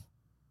view,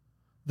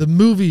 the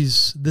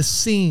movies, the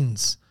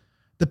scenes,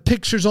 the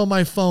pictures on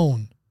my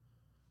phone,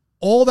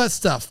 all that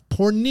stuff,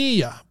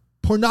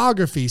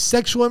 pornography,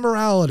 sexual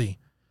immorality,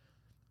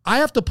 I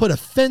have to put a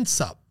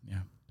fence up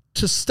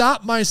to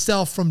stop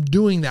myself from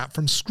doing that,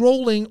 from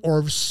scrolling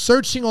or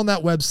searching on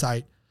that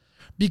website,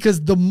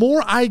 because the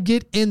more I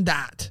get in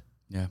that,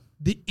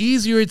 the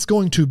easier it's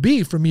going to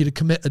be for me to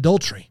commit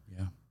adultery.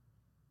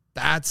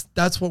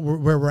 That's where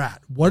we're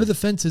at. What are the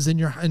fences in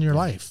your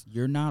life?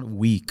 You're not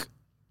weak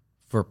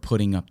for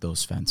putting up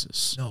those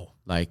fences. No.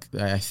 Like,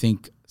 I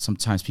think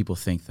sometimes people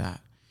think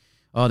that,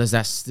 does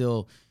that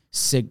still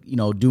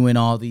doing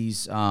all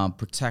these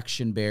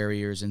protection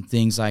barriers and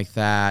things like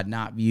that,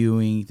 not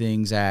viewing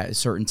things at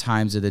certain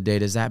times of the day,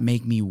 does that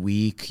make me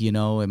weak?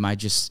 Am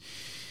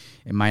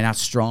I not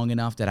strong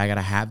enough that I got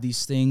to have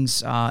these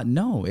things?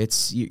 No,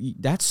 it's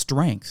that's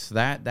strength.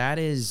 That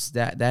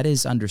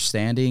is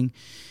understanding,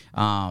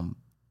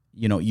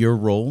 your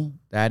role.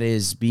 That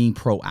is being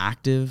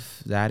proactive.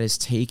 That is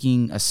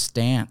taking a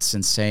stance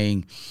and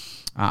saying,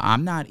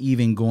 I'm not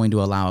even going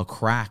to allow a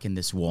crack in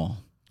this wall.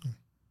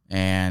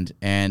 And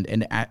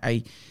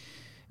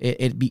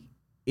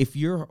if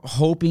you're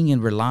hoping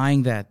and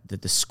relying that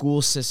the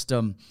school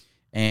system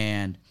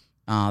and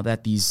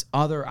that these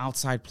other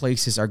outside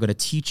places are going to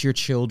teach your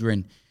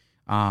children,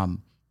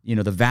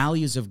 the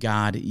values of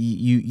God,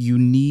 you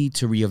need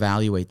to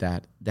reevaluate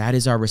that. That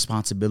is our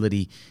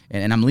responsibility.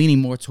 And I'm leaning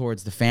more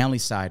towards the family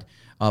side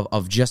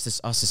of just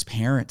us as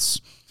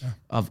parents,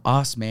 of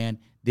us, man.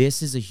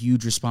 This is a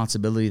huge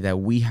responsibility that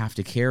we have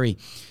to carry.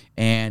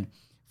 And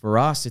for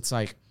us, it's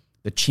like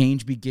the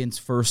change begins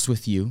first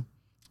with you,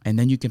 and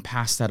then you can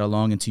pass that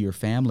along into your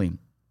family.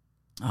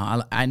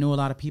 I know a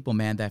lot of people,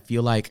 man, that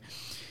feel like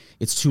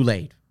it's too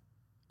late.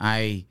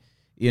 I've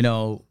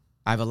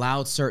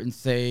allowed certain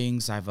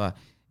things. I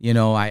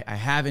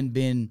haven't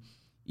been,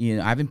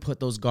 I haven't put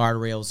those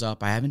guardrails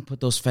up. I haven't put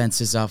those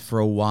fences up for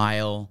a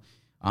while.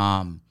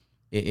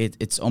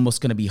 It's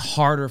almost going to be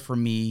harder for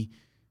me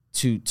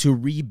to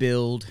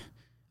rebuild.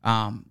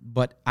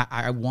 But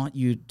I want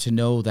you to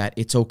know that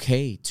it's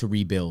okay to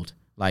rebuild.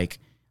 Like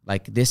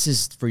this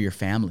is for your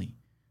family.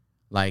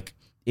 Like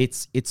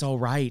it's all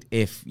right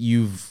if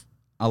you've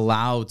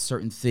allowed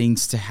certain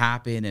things to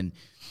happen, and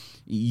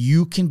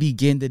you can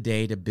begin the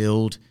day to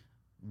build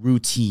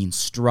routine,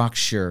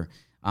 structure,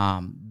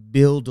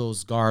 build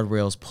those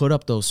guardrails, put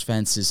up those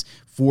fences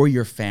for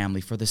your family,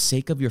 for the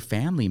sake of your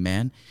family,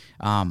 man.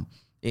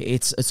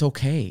 It's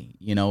okay.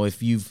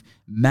 If you've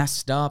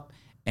messed up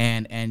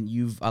and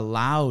you've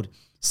allowed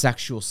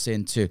sexual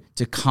sin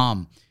to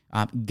come,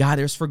 God,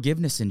 there's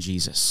forgiveness in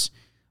Jesus.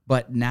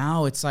 But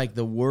now it's like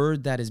the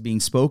word that is being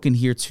spoken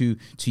here to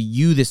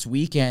you this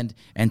weekend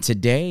and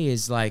today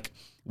is like,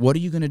 what are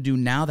you going to do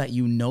now that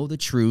you know the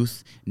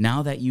truth,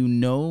 now that you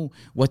know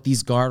what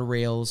these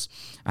guardrails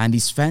and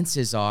these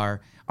fences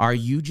are? Are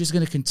you just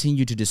going to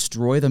continue to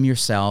destroy them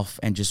yourself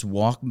and just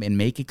walk and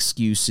make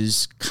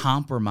excuses,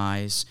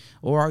 compromise?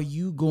 Or are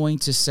you going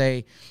to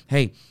say,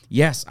 hey,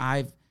 yes,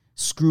 I've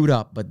screwed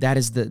up, but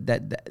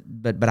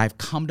but I've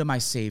come to my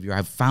Savior.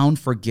 I've found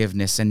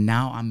forgiveness, and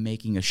now I'm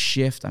making a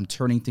shift. I'm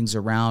turning things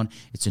around.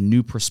 It's a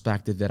new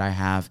perspective that I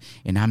have,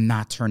 and I'm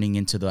not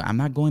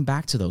going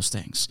back to those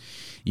things,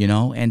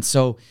 And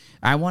so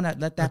I want to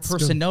let that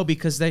person know,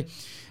 because they,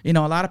 a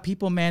lot of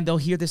people, man, they'll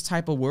hear this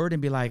type of word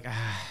and be like,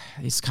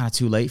 it's kind of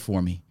too late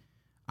for me.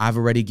 I've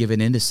already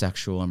given into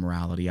sexual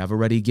immorality. I've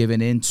already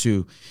given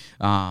into,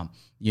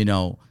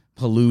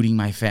 polluting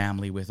my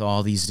family with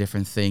all these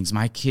different things.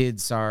 My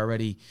kids are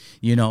already,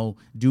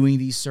 doing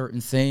these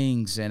certain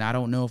things, and I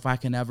don't know if I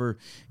can ever,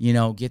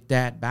 get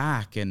that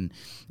back. And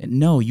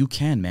no, you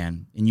can,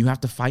 man, and you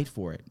have to fight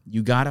for it.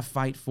 You got to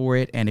fight for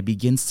it, and it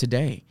begins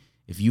today.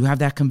 If you have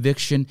that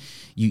conviction,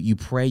 you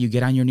pray, you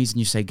get on your knees, and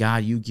you say,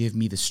 God, you give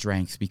me the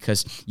strength,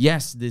 because,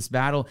 yes, this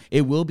battle,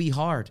 it will be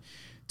hard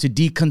to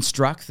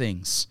deconstruct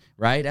things,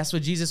 right? That's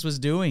what Jesus was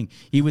doing.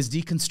 He was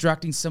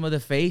deconstructing some of the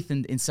faith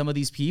in some of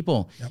these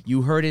people. Yep.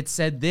 You heard it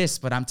said this,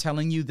 but I'm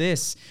telling you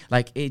this.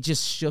 Like, it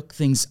just shook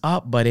things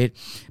up. But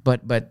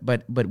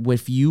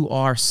if you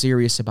are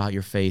serious about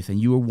your faith and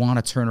you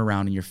want to turn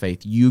around in your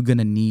faith,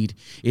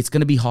 it's going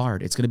to be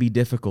hard. It's going to be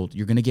difficult.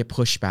 You're going to get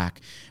pushback,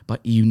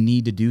 but you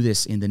need to do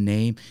this in the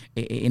name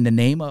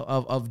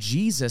of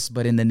Jesus,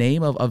 but in the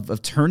name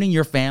of turning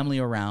your family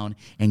around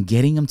and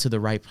getting them to the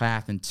right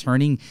path and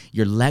turning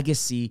your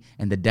legacy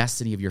and the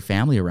destiny of your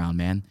family around,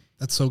 man.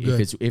 That's so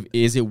good.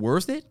 Is it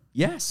worth it?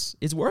 Yes,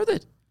 it's worth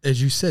it. As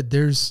you said,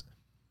 there's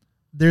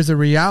a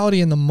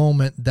reality in the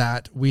moment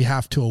that we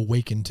have to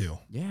awaken to.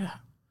 Yeah.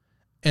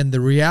 And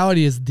the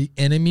reality is the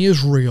enemy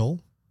is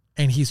real,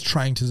 and he's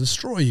trying to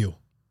destroy you.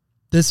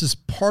 This is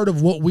part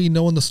of what we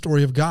know in the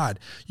story of God.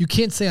 You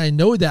can't say, I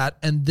know that,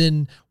 and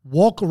then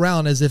walk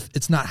around as if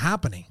it's not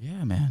happening.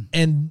 Yeah, man.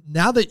 And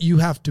now that you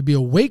have to be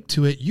awake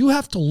to it, you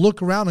have to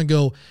look around and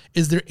go,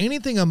 is there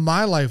anything in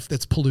my life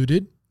that's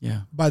polluted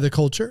by the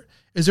culture?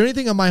 Is there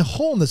anything in my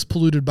home that's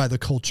polluted by the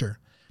culture?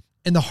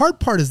 And the hard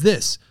part is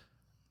this,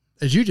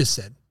 as you just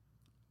said,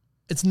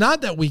 it's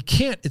not that we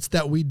can't, it's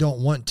that we don't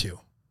want to.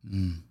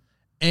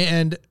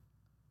 And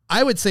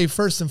I would say,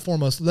 first and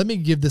foremost, let me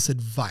give this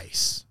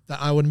advice.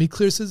 That I want to be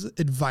clear, this is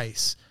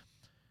advice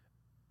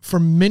for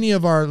many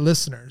of our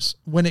listeners.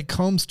 When it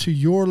comes to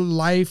your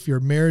life, your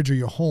marriage, or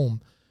your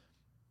home,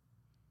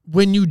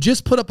 when you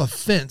just put up a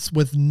fence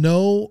with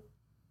no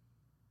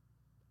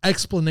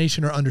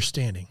explanation or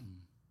understanding,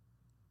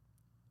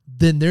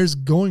 then there's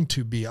going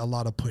to be a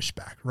lot of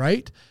pushback,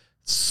 right?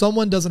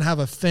 Someone doesn't have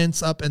a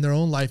fence up in their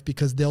own life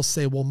because they'll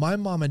say, well, my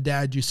mom and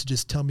dad used to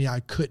just tell me I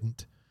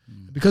couldn't.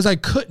 Because I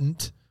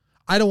couldn't,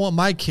 I don't want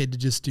my kid to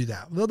just do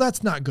that. Well,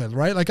 that's not good,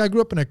 right? Like, I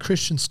grew up in a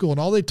Christian school, and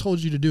all they told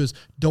you to do is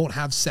don't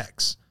have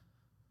sex.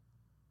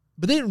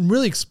 But they didn't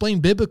really explain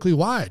biblically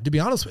why, to be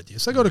honest with you.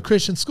 So I go to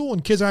Christian school,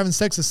 and kids are having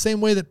sex the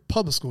same way that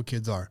public school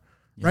kids are,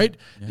 right?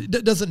 Yeah.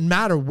 It doesn't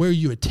matter where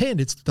you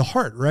attend. It's the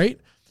heart, right?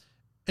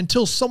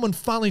 Until someone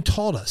finally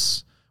taught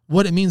us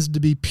what it means to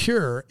be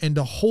pure and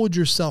to hold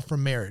yourself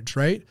from marriage,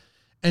 right?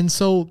 And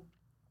so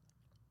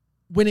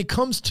when it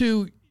comes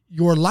to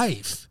your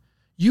life,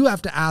 you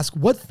have to ask,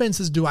 what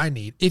fences do I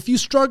need? If you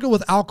struggle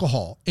with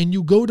alcohol and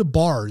you go to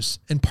bars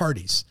and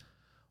parties,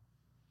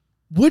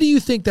 what do you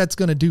think that's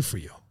going to do for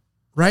you,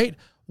 right?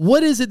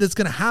 What is it that's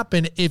going to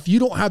happen if you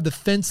don't have the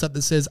fence up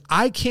that says,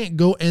 I can't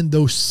go in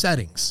those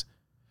settings?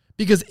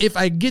 Because if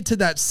I get to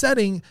that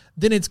setting,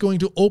 then it's going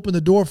to open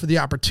the door for the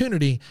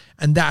opportunity.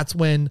 And that's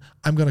when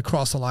I'm going to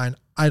cross a line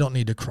I don't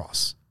need to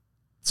cross.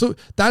 So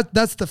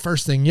that's the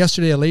first thing.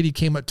 Yesterday, a lady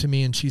came up to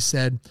me and she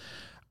said,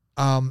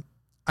 I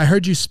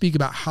heard you speak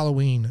about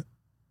Halloween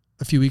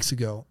a few weeks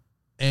ago.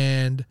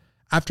 And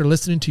after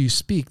listening to you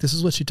speak, this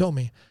is what she told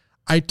me.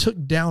 I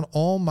took down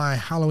all my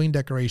Halloween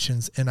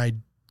decorations and I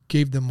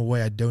gave them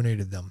away. I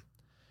donated them.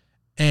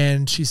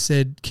 And she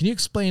said, can you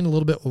explain a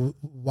little bit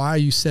why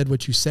you said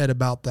what you said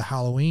about the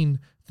Halloween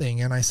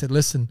thing? And I said,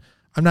 listen,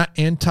 I'm not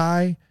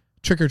anti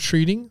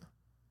trick-or-treating.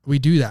 We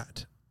do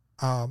that.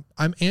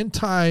 I'm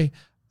anti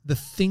the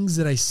things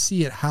that I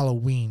see at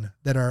Halloween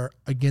that are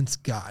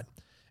against God.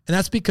 And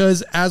that's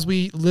because, as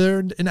we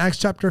learned in Acts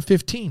chapter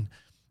 15,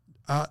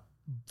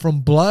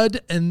 from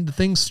blood and the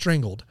things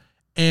strangled.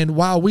 And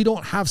while we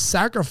don't have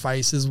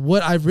sacrifices,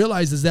 what I've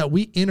realized is that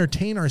we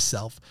entertain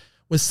ourselves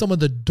with some of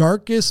the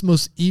darkest,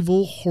 most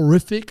evil,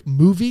 horrific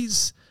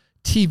movies,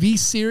 TV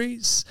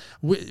series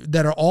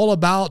that are all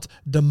about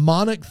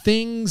demonic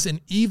things and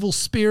evil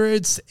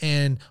spirits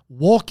and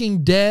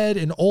Walking Dead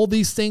and all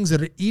these things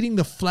that are eating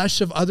the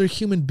flesh of other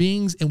human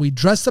beings. And we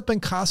dress up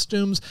in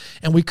costumes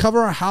and we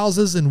cover our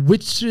houses in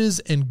witches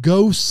and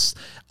ghosts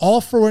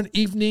all for an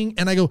evening.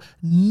 And I go,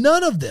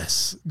 none of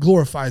this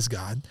glorifies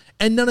God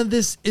and none of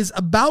this is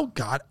about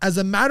God. As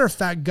a matter of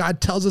fact,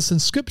 God tells us in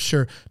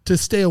Scripture to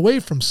stay away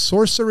from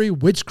sorcery,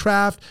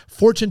 witchcraft,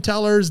 fortune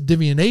tellers,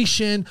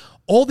 divination,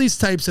 all these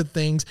types of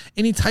things,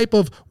 any type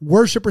of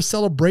worship or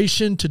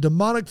celebration to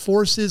demonic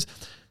forces.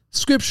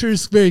 Scripture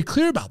is very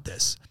clear about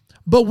this,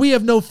 but we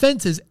have no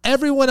fences.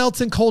 Everyone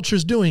else in culture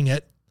is doing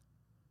it.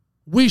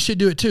 We should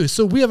do it too.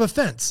 So we have a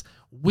fence.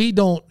 We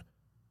don't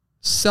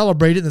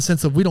celebrate it in the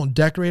sense of we don't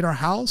decorate our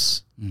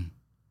house.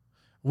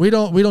 We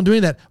don't do any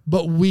of that,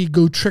 but we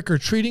go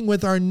trick-or-treating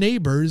with our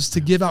neighbors to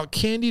give out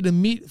candy to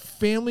meet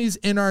families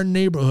in our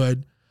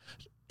neighborhood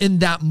in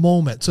that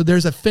moment. So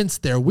there's a fence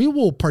there. We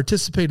will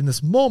participate in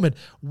this moment.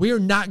 We're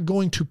not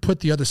going to put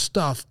the other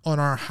stuff on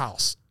our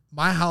house.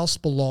 My house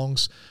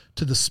belongs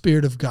to the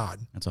Spirit of God.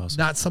 That's awesome.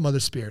 Not some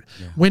other spirit.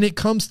 Yeah. When it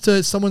comes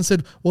to, someone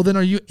said, well, then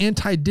are you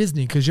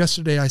anti-Disney? Because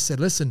yesterday I said,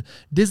 listen,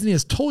 Disney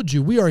has told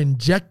you we are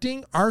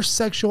injecting our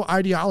sexual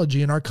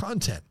ideology in our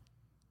content.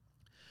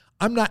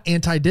 I'm not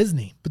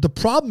anti-Disney, but the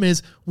problem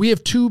is we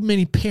have too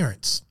many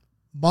parents,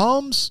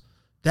 moms,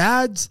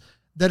 dads,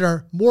 that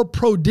are more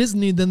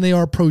pro-Disney than they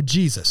are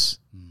pro-Jesus.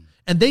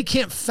 And they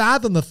can't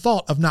fathom the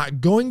thought of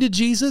not going to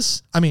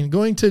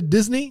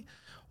Disney,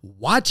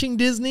 watching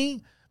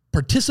Disney,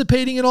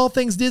 participating in all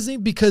things Disney,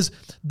 because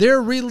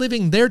they're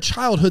reliving their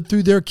childhood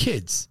through their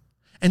kids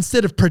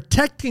instead of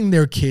protecting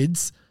their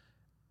kids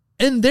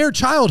in their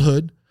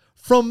childhood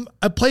from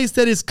a place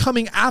that is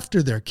coming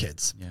after their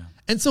kids. Yeah.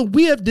 And so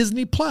we have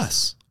Disney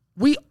Plus.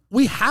 We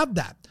have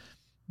that.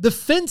 The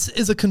fence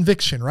is a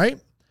conviction, right?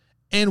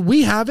 And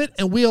we have it,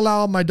 and we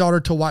allow my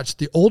daughter to watch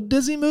the old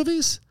Disney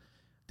movies,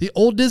 the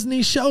old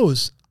Disney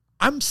shows.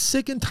 I'm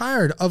sick and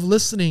tired of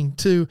listening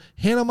to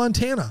Hannah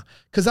Montana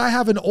because I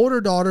have an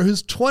older daughter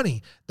who's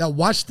 20 that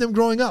watched them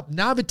growing up.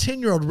 Now I have a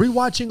 10-year-old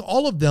rewatching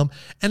all of them,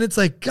 and it's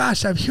like,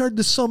 gosh, I've heard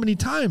this so many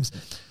times.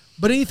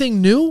 But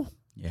anything new,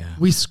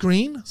 we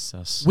screen.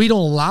 We don't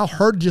allow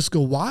her to just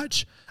go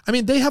watch. I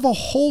mean, they have a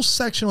whole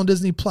section on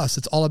Disney Plus.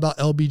 It's all about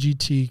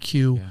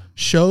LGBTQ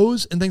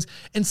shows and things.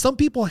 And some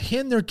people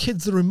hand their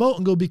kids the remote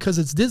and go, because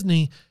it's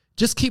Disney,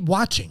 just keep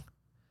watching.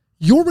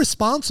 You're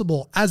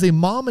responsible as a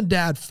mom and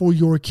dad for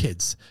your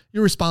kids.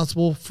 You're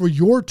responsible for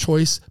your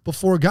choice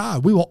before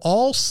God. We will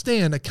all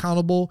stand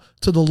accountable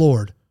to the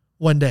Lord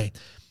one day.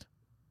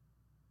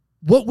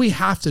 What we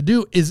have to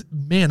do is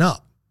man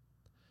up.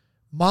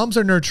 Moms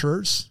are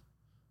nurturers.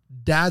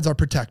 Dads are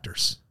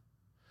protectors.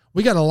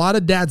 We got a lot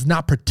of dads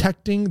not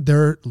protecting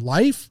their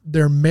life,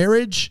 their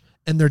marriage,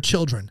 and their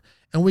children.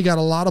 And we got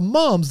a lot of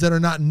moms that are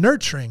not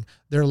nurturing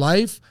their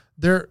life,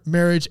 their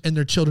marriage, and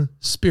their children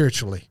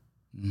spiritually.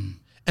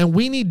 And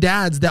we need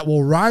dads that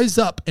will rise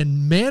up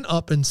and man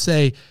up and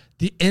say,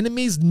 the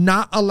enemy's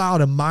not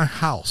allowed in my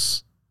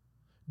house.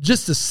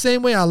 Just the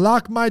same way I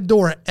lock my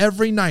door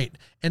every night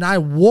and I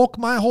walk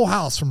my whole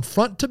house from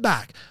front to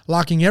back,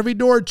 locking every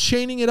door,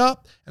 chaining it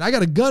up, and I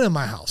got a gun in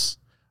my house.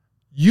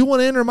 You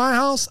want to enter my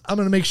house? I'm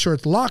going to make sure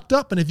it's locked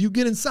up. And if you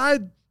get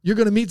inside, you're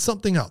going to meet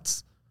something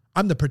else.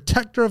 I'm the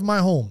protector of my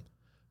home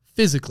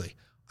physically.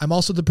 I'm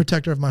also the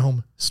protector of my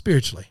home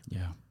spiritually.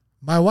 Yeah.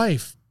 My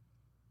wife,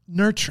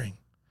 nurturing.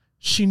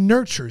 She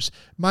nurtures.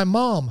 My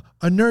mom,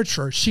 a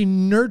nurturer. She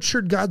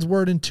nurtured God's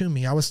word into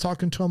me. I was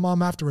talking to a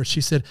mom afterwards.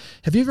 She said,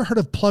 have you ever heard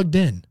of Plugged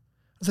In?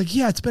 I was like,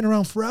 yeah, it's been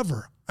around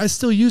forever. I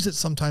still use it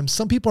sometimes.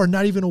 Some people are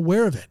not even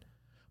aware of it.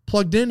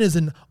 Plugged In is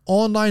an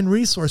online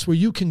resource where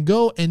you can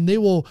go and they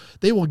will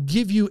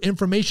give you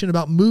information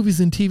about movies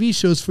and TV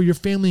shows for your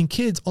family and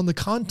kids on the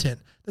content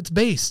that's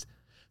based.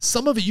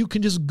 Some of it you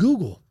can just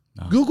Google.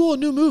 Google a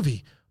new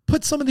movie.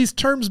 Put some of these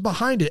terms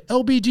behind it,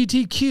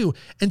 LGBTQ,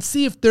 and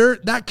see if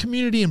that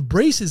community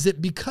embraces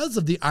it because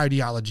of the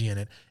ideology in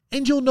it.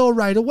 and you'll know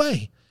right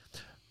away.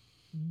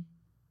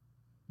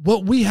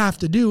 What we have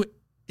to do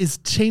is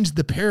change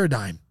the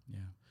paradigm. Yeah.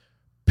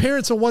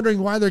 Parents are wondering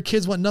why their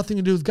kids want nothing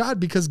to do with God,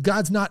 because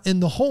God's not in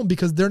the home,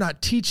 because they're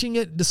not teaching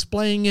it,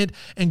 displaying it,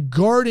 and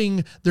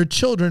guarding their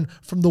children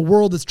from the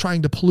world that's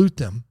trying to pollute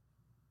them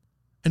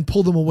and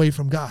pull them away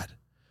from God.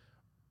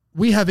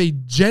 We have a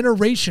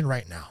generation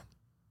right now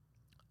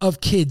of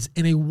kids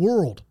in a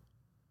world.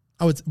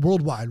 Oh, it's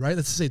worldwide, right?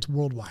 Let's just say it's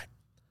worldwide.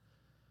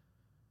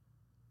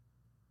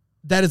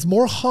 That is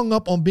more hung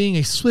up on being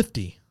a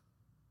Swiftie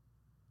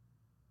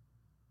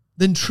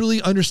than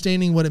truly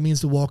understanding what it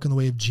means to walk in the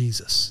way of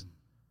Jesus.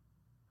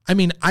 I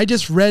mean, I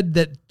just read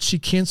that she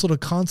canceled a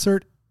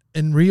concert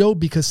in Rio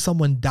because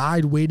someone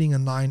died waiting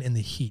in line in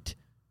the heat.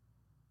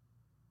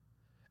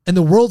 And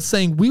the world's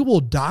saying, we will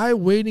die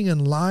waiting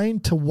in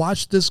line to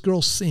watch this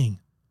girl sing.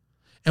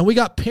 And we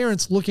got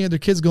parents looking at their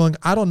kids going,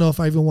 I don't know if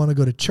I even want to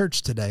go to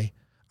church today.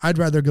 I'd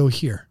rather go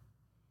here.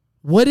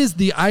 What is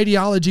the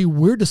ideology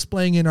we're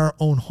displaying in our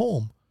own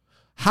home?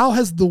 How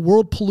has the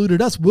world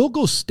polluted us? We'll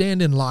go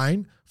stand in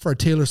line for a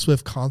Taylor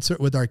Swift concert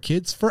with our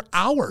kids for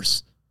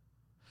hours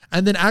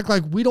and then act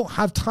like we don't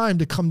have time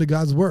to come to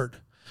God's word.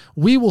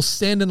 We will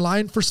stand in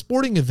line for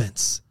sporting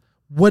events,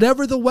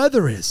 whatever the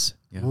weather is,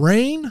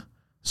 rain,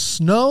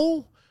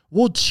 snow.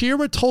 We'll cheer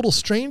with total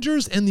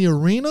strangers in the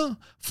arena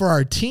for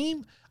our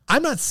team.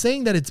 I'm not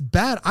saying that it's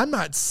bad. I'm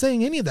not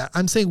saying any of that.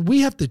 I'm saying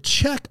we have to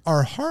check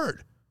our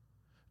heart.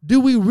 Do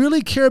we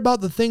really care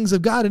about the things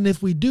of God? And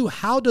if we do,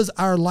 how does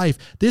our life?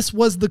 This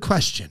was the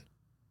question.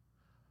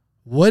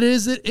 What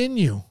is it in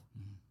you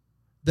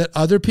that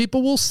other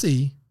people will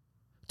see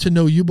to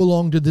know you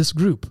belong to this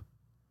group?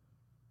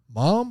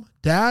 Mom,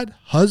 dad,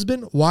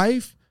 husband,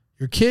 wife,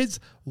 your kids.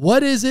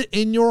 What is it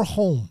in your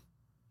home?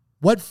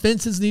 What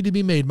fences need to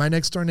be made? My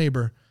next door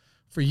neighbor,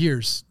 for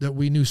years that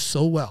we knew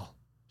so well,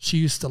 she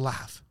used to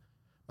laugh.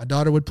 My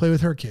daughter would play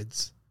with her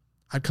kids.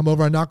 I'd come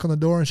over and knock on the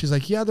door, and she's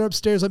like, yeah, they're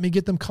upstairs. Let me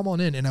get them. Come on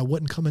in. And I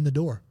wouldn't come in the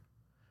door.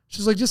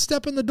 She's like, just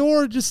step in the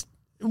door. Just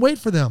wait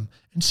for them.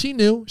 And she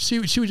knew. She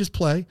would just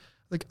play.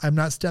 Like, I'm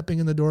not stepping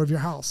in the door of your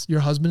house.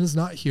 Your husband is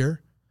not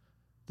here.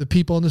 The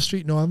people on the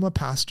street know I'm a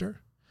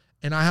pastor,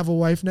 and I have a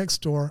wife next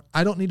door.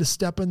 I don't need to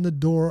step in the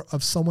door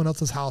of someone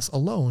else's house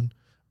alone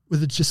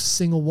with just a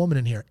single woman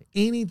in here.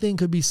 Anything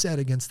could be said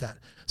against that.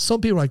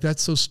 Some people are like,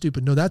 that's so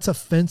stupid. No, that's a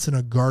fence and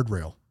a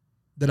guardrail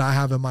that I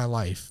have in my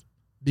life,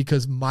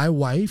 because my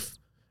wife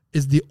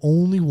is the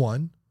only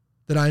one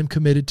that I am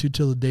committed to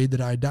till the day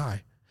that I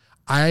die.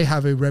 I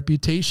have a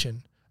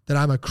reputation that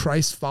I'm a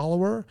Christ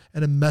follower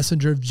and a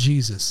messenger of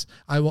Jesus.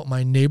 I want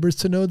my neighbors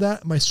to know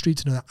that, my street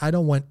to know that. I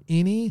don't want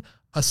any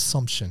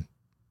assumption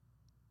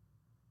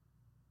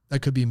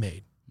that could be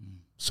made.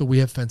 So we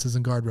have fences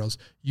and guardrails.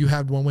 You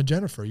had one with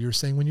Jennifer. You were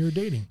saying when you were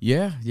dating.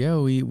 Yeah.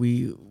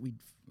 We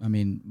I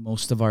mean,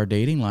 most of our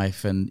dating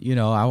life, and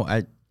I'm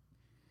not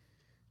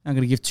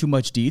going to give too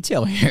much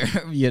detail here,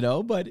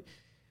 but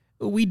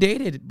we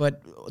dated,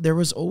 but there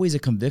was always a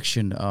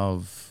conviction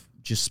of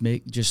just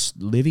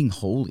living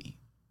holy.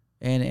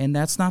 And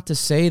that's not to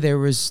say there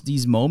was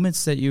these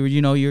moments that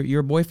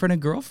you're boyfriend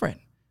and girlfriend.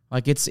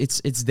 Like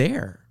it's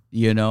there,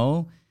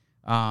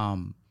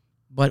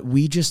 but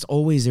we just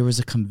always, there was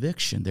a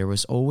conviction. There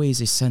was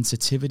always a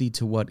sensitivity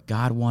to what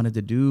God wanted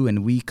to do.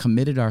 And we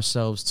committed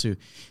ourselves to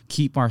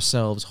keep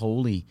ourselves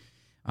holy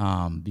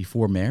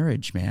before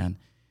marriage, man.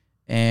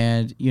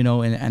 And,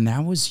 and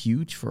that was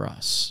huge for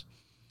us.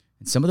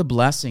 And some of the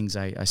blessings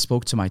I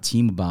spoke to my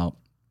team about,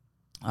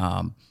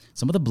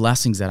 some of the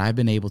blessings that I've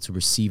been able to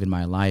receive in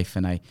my life.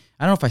 And I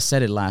don't know if I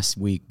said it last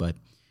week, but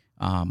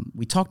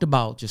we talked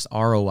about just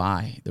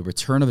ROI, the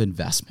return of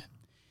investment.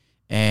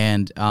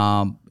 And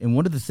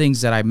one of the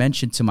things that I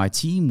mentioned to my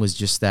team was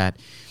just that,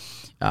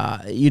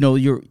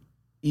 you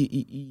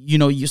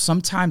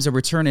sometimes a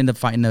return in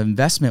the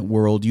investment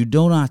world, you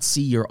do not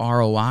see your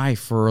ROI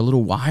for a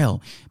little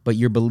while, but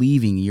you're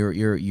believing,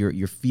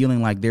 you're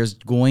feeling like there's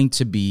going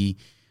to be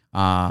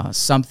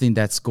something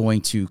that's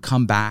going to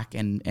come back,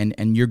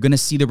 and you're going to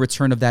see the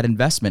return of that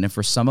investment. And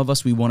for some of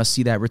us, we want to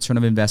see that return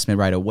of investment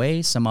right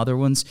away. Some other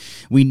ones,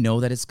 we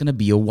know that it's going to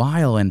be a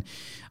while. And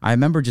I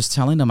remember just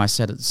telling them, I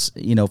said,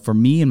 for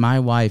me and my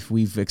wife,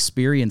 we've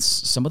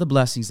experienced some of the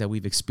blessings that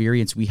we've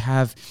experienced. We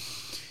have,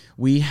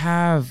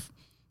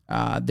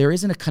 there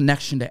isn't a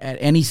connection to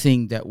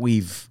anything that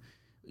we've,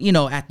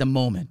 at the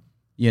moment,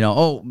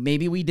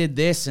 maybe we did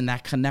this and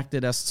that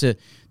connected us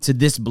to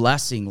this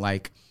blessing.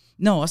 Like,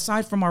 no,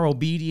 aside from our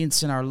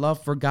obedience and our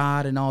love for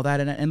God and all that.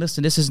 And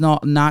listen, this is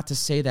not to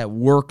say that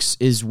works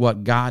is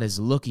what God is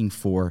looking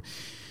for,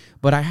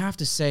 but I have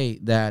to say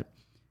that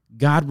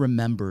God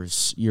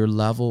remembers your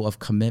level of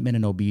commitment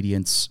and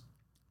obedience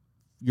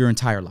your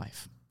entire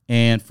life.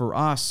 And for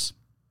us,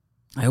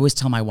 I always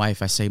tell my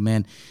wife, I say,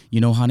 man,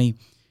 honey,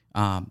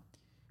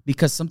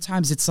 because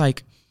sometimes it's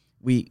like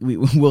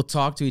we'll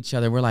talk to each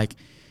other. We're like,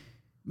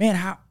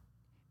 man,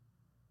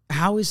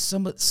 how is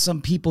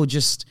some people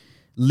just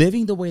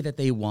living the way that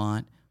they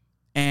want,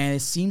 and it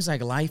seems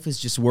like life is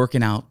just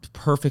working out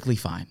perfectly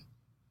fine.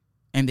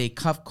 and they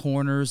cut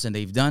corners, and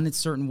they've done it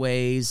certain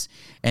ways.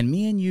 And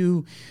me and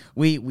you,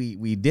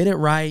 we did it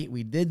right.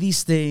 We did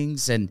these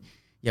things, and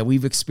yeah,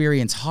 we've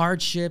experienced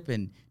hardship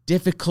and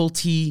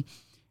difficulty.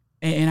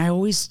 And I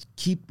always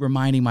keep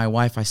reminding my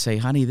wife, I say,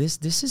 honey,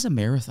 this is a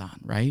marathon,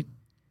 right?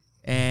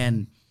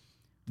 And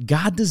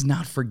God does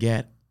not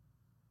forget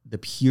the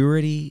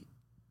purity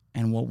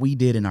and what we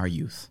did in our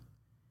youth.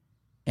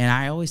 And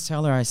I always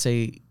tell her, I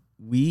say,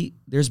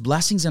 there's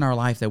blessings in our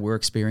life that we're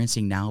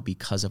experiencing now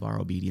because of our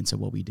obedience of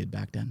what we did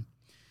back then.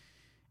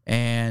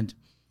 And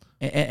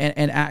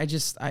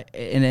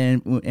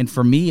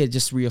for me, it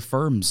just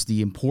reaffirms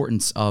the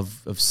importance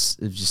of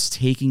just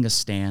taking a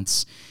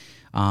stance,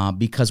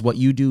 because what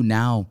you do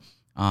now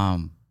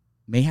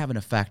may have an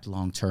effect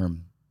long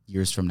term,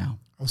 years from now.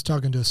 I was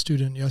talking to a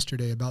student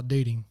yesterday about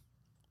dating,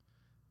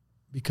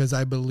 because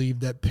I believe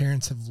that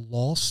parents have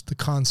lost the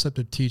concept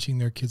of teaching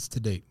their kids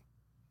to date.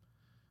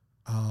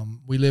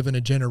 We live in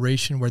a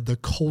generation where the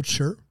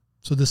culture,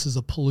 so this is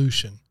a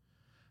pollution,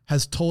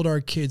 has told our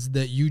kids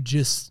that you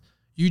just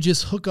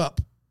hook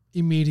up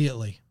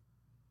immediately.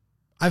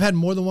 I've had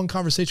more than one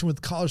conversation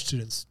with college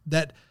students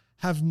that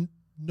have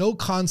no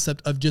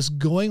concept of just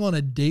going on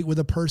a date with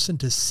a person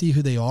to see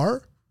who they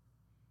are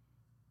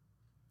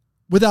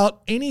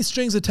without any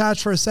strings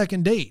attached for a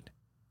second date.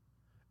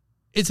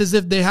 It's as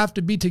if they have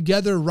to be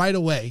together right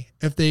away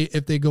if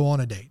they go on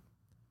a date,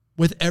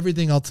 with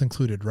everything else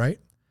included, right?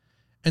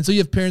 And so you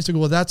have parents who go,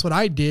 well, that's what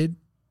I did,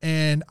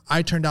 and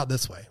I turned out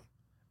this way.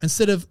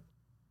 Instead of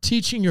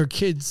teaching your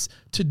kids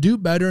to do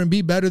better and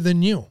be better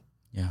than you,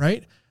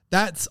 right?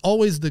 That's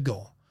always the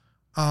goal.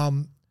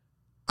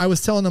 I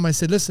was telling them, I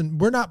said, listen,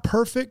 we're not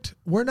perfect.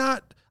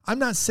 I'm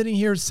not sitting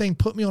here saying,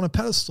 put me on a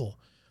pedestal,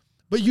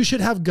 but you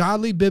should have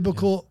godly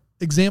biblical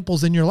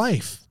examples in your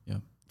life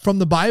from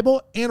the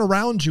Bible and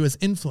around you as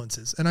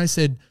influences. And I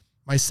said,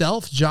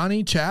 myself,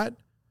 Johnny, Chad,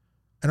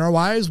 and our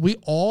wives, we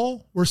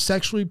all were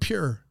sexually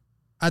pure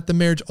at the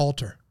marriage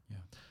altar.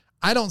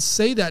 I don't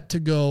say that to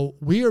go,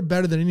 we are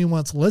better than anyone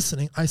else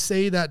listening. I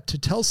say that to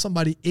tell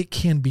somebody it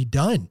can be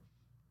done.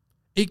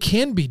 It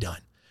can be done,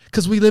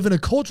 because we live in a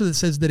culture that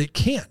says that it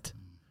can't,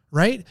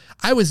 right?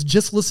 I was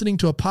just listening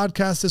to a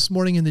podcast this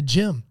morning in the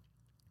gym,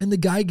 and the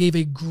guy gave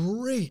a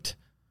great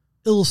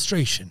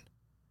illustration.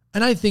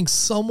 And I think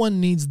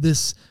someone needs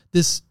this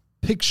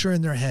picture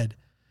in their head.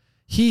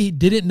 He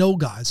didn't know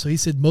God. So he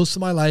said, most of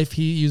my life,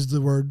 he used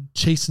the word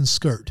chase and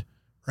skirt,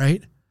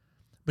 right?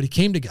 But he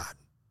came to God,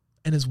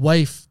 and his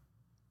wife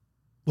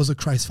was a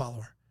Christ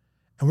follower,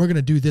 and we're going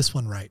to do this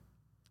one right.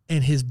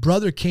 And his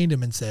brother came to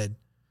him and said,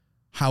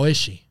 how is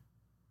she?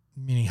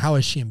 Meaning, how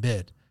is she in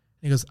bed?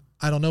 And he goes,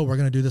 I don't know. We're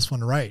going to do this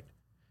one right.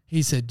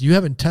 He said, you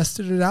haven't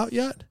tested it out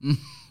yet?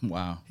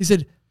 Wow. He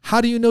said,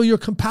 how do you know you're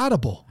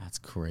compatible? That's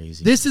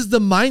crazy. This is the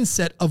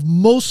mindset of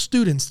most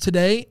students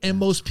today and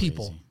most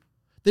people. Crazy.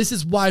 This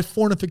is why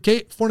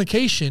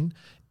fornication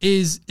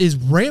is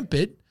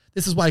rampant.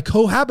 This is why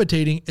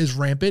cohabitating is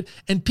rampant.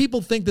 And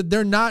people think that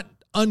they're not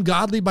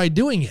ungodly by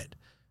doing it.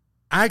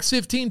 Acts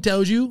 15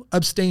 tells you,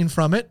 abstain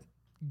from it.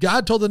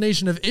 God told the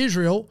nation of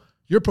Israel,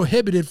 you're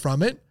prohibited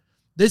from it.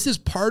 This is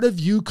part of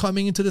you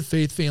coming into the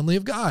faith family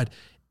of God.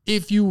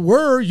 If you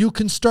were, you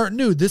can start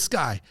new. This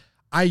guy,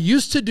 I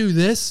used to do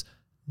this.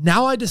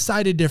 Now I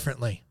decided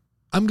differently.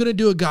 I'm going to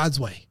do it God's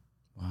way.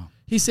 Wow.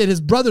 He said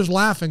his brother's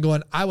laughing,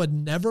 going, I would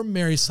never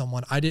marry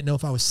someone I didn't know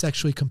if I was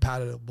sexually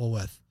compatible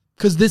with.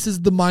 Because this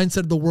is the mindset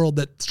of the world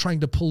that's trying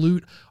to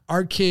pollute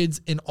our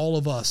kids and all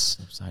of us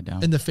upside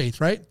down in the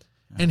faith, right?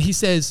 Yeah. And he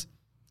says,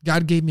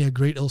 God gave me a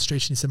great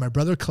illustration. He said, my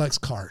brother collects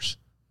cars.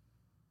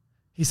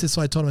 He said,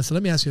 so I told him, I said,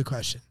 let me ask you a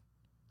question.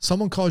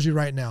 Someone calls you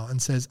right now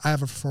and says, I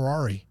have a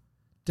Ferrari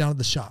down at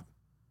the shop.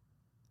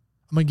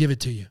 I'm going to give it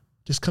to you.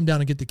 Just come down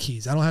and get the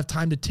keys. I don't have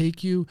time to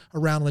take you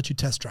around and let you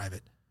test drive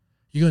it.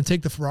 You going to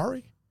take the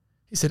Ferrari?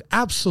 He said,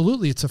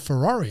 absolutely. It's a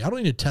Ferrari. I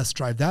don't need to test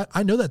drive that.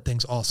 I know that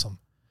thing's awesome.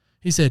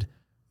 He said,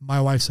 my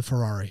wife's a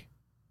Ferrari,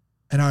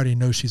 and I already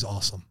know she's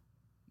awesome.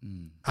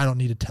 I don't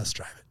need to test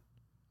drive it.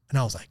 And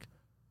I was like,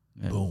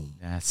 boom.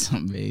 That's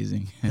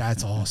amazing.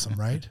 That's awesome,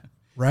 right?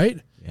 Right?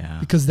 Yeah.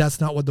 Because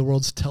that's not what the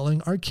world's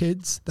telling our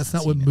kids. That's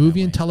not what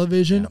movie and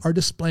television are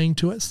displaying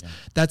to us.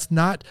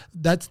 Yeah.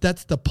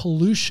 That's the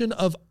pollution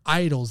of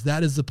idols.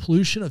 That is the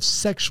pollution of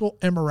sexual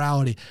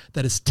immorality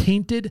that has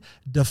tainted,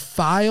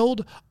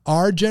 defiled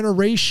our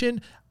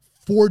generation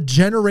for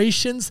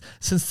generations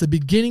since the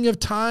beginning of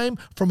time,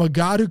 from a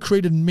God who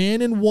created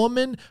man and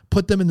woman,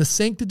 put them in the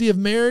sanctity of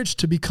marriage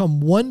to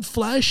become one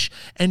flesh.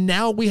 And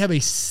now we have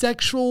a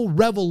sexual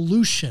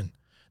revolution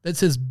that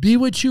says, be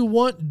what you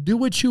want, do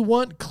what you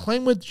want,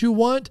 claim what you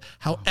want,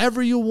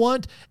 however you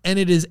want, and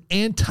it is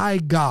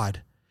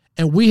anti-God.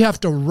 And we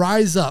have to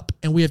rise up,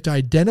 and we have to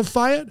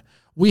identify it.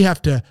 We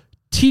have to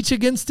teach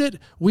against it.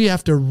 We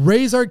have to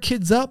raise our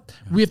kids up.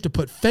 We have to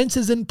put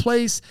fences in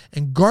place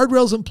and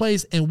guardrails in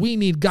place, and we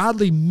need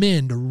godly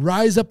men to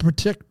rise up,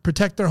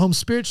 protect their homes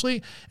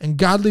spiritually, and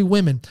godly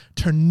women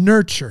to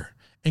nurture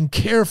and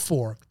care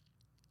for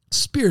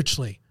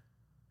spiritually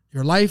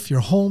your life, your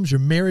homes, your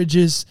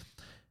marriages,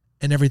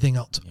 and everything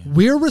else. Yeah.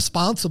 We're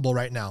responsible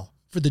right now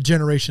for the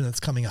generation that's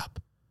coming up.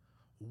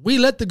 We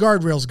let the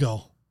guardrails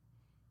go.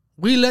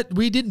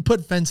 We didn't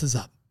put fences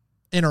up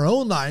in our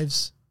own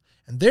lives,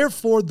 and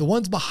therefore the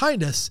ones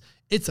behind us,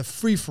 it's a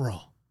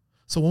free-for-all.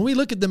 So when we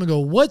look at them and go,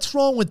 what's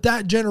wrong with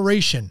that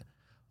generation?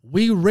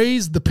 We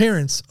raise the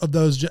parents of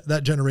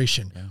that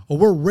generation, or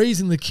we're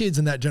raising the kids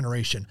in that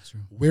generation.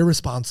 We're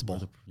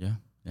responsible.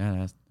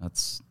 Yeah,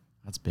 that's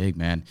big,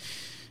 man.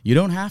 You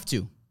don't have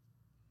to.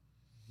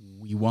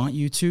 We want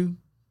you to.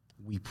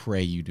 We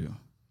pray you do.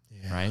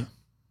 Right?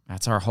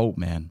 That's our hope,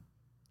 man.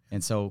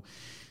 And so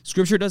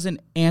Scripture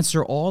doesn't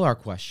answer all our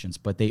questions,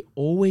 but they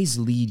always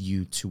lead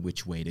you to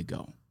which way to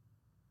go.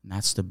 And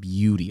that's the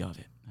beauty of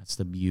it. That's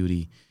the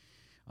beauty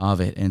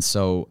of it. And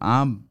so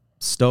I'm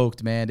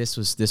stoked, man. This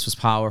was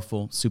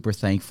powerful. Super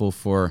thankful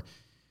for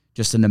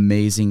just an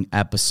amazing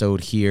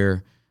episode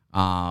here.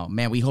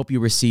 Man, we hope you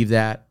received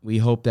that. We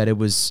hope that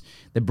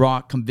it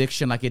brought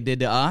conviction like it did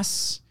to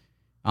us,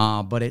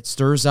 but it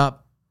stirs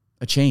up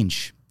a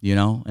change,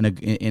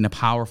 in a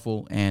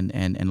powerful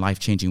and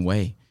life-changing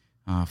way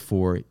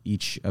for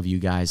each of you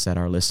guys that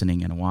are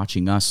listening and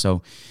watching us.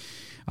 So,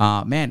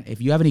 man,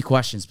 if you have any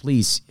questions,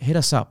 please hit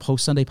us up,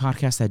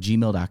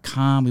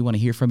 postsundaypodcast@gmail.com. We want to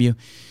hear from you.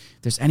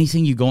 If there's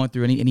anything you're going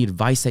through, any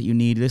advice that you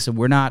need, listen,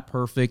 we're not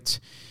perfect,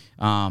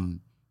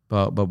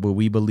 but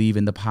we believe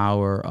in the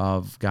power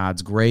of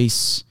God's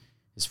grace,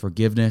 His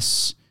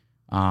forgiveness,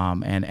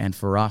 and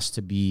for us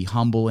to be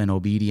humble and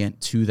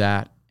obedient to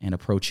that and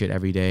approach it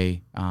every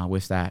day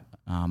with that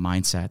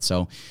mindset.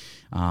 So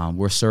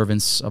we're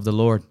servants of the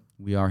Lord.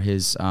 We are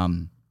His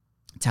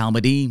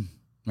Talmudim,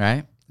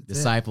 right?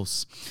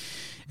 Disciples.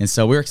 And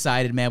so we're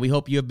excited, man. We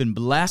hope you have been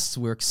blessed.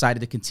 We're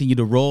excited to continue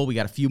to roll. We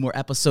got a few more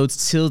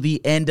episodes till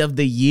the end of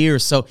the year.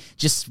 So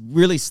just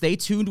really stay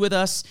tuned with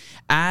us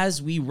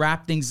as we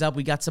wrap things up.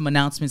 We got some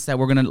announcements that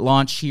we're going to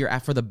launch here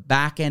for the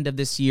back end of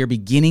this year,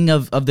 beginning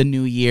of the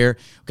new year.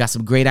 We've got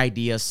some great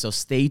ideas. So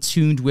stay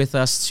tuned with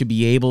us to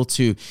be able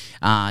to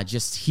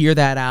just hear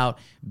that out,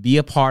 be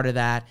a part of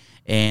that.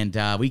 And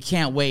we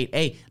can't wait.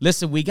 Hey,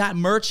 listen, we got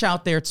merch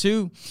out there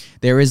too.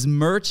 There is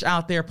merch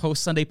out there,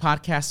 Post Sunday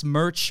Podcast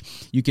merch.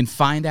 You can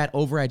find that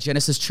over at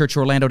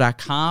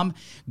genesischurchorlando.com.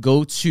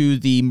 Go to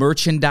the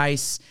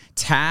merchandise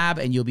tab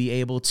and you'll be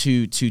able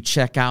to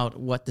check out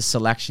what the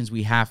selections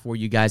we have for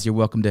you guys. You're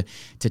welcome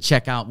to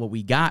check out what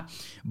we got.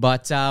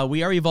 But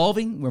we are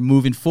evolving. We're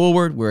moving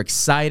forward. We're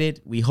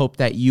excited. We hope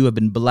that you have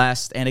been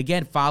blessed. And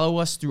again, follow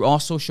us through all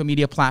social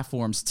media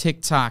platforms,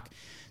 TikTok,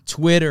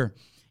 Twitter,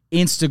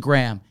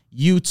 Instagram,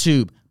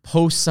 YouTube,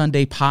 Post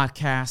Sunday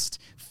Podcast.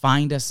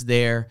 Find us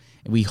there.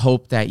 And we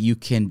hope that you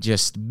can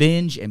just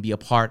binge and be a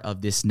part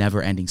of this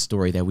never-ending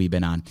story that we've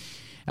been on.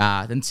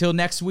 Until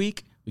next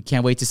week, we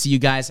can't wait to see you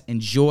guys.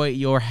 Enjoy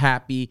your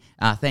happy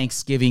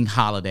Thanksgiving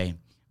holiday.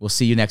 We'll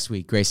see you next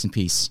week. Grace and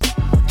peace.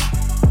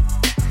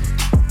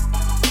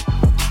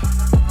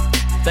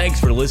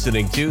 Thanks for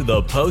listening to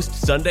the Post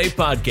Sunday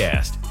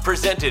Podcast,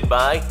 presented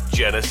by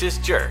Genesis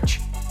Church.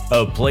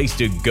 A place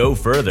to go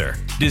further,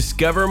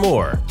 discover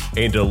more,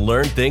 and to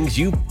learn things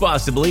you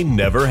possibly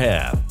never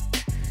have.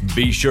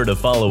 Be sure to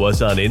follow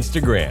us on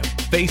Instagram,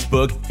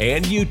 Facebook,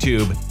 and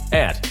YouTube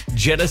at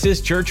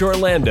Genesis Church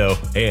Orlando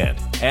and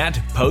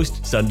at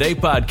Post Sunday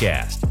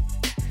Podcast.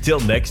 Till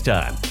next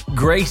time,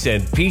 grace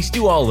and peace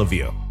to all of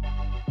you.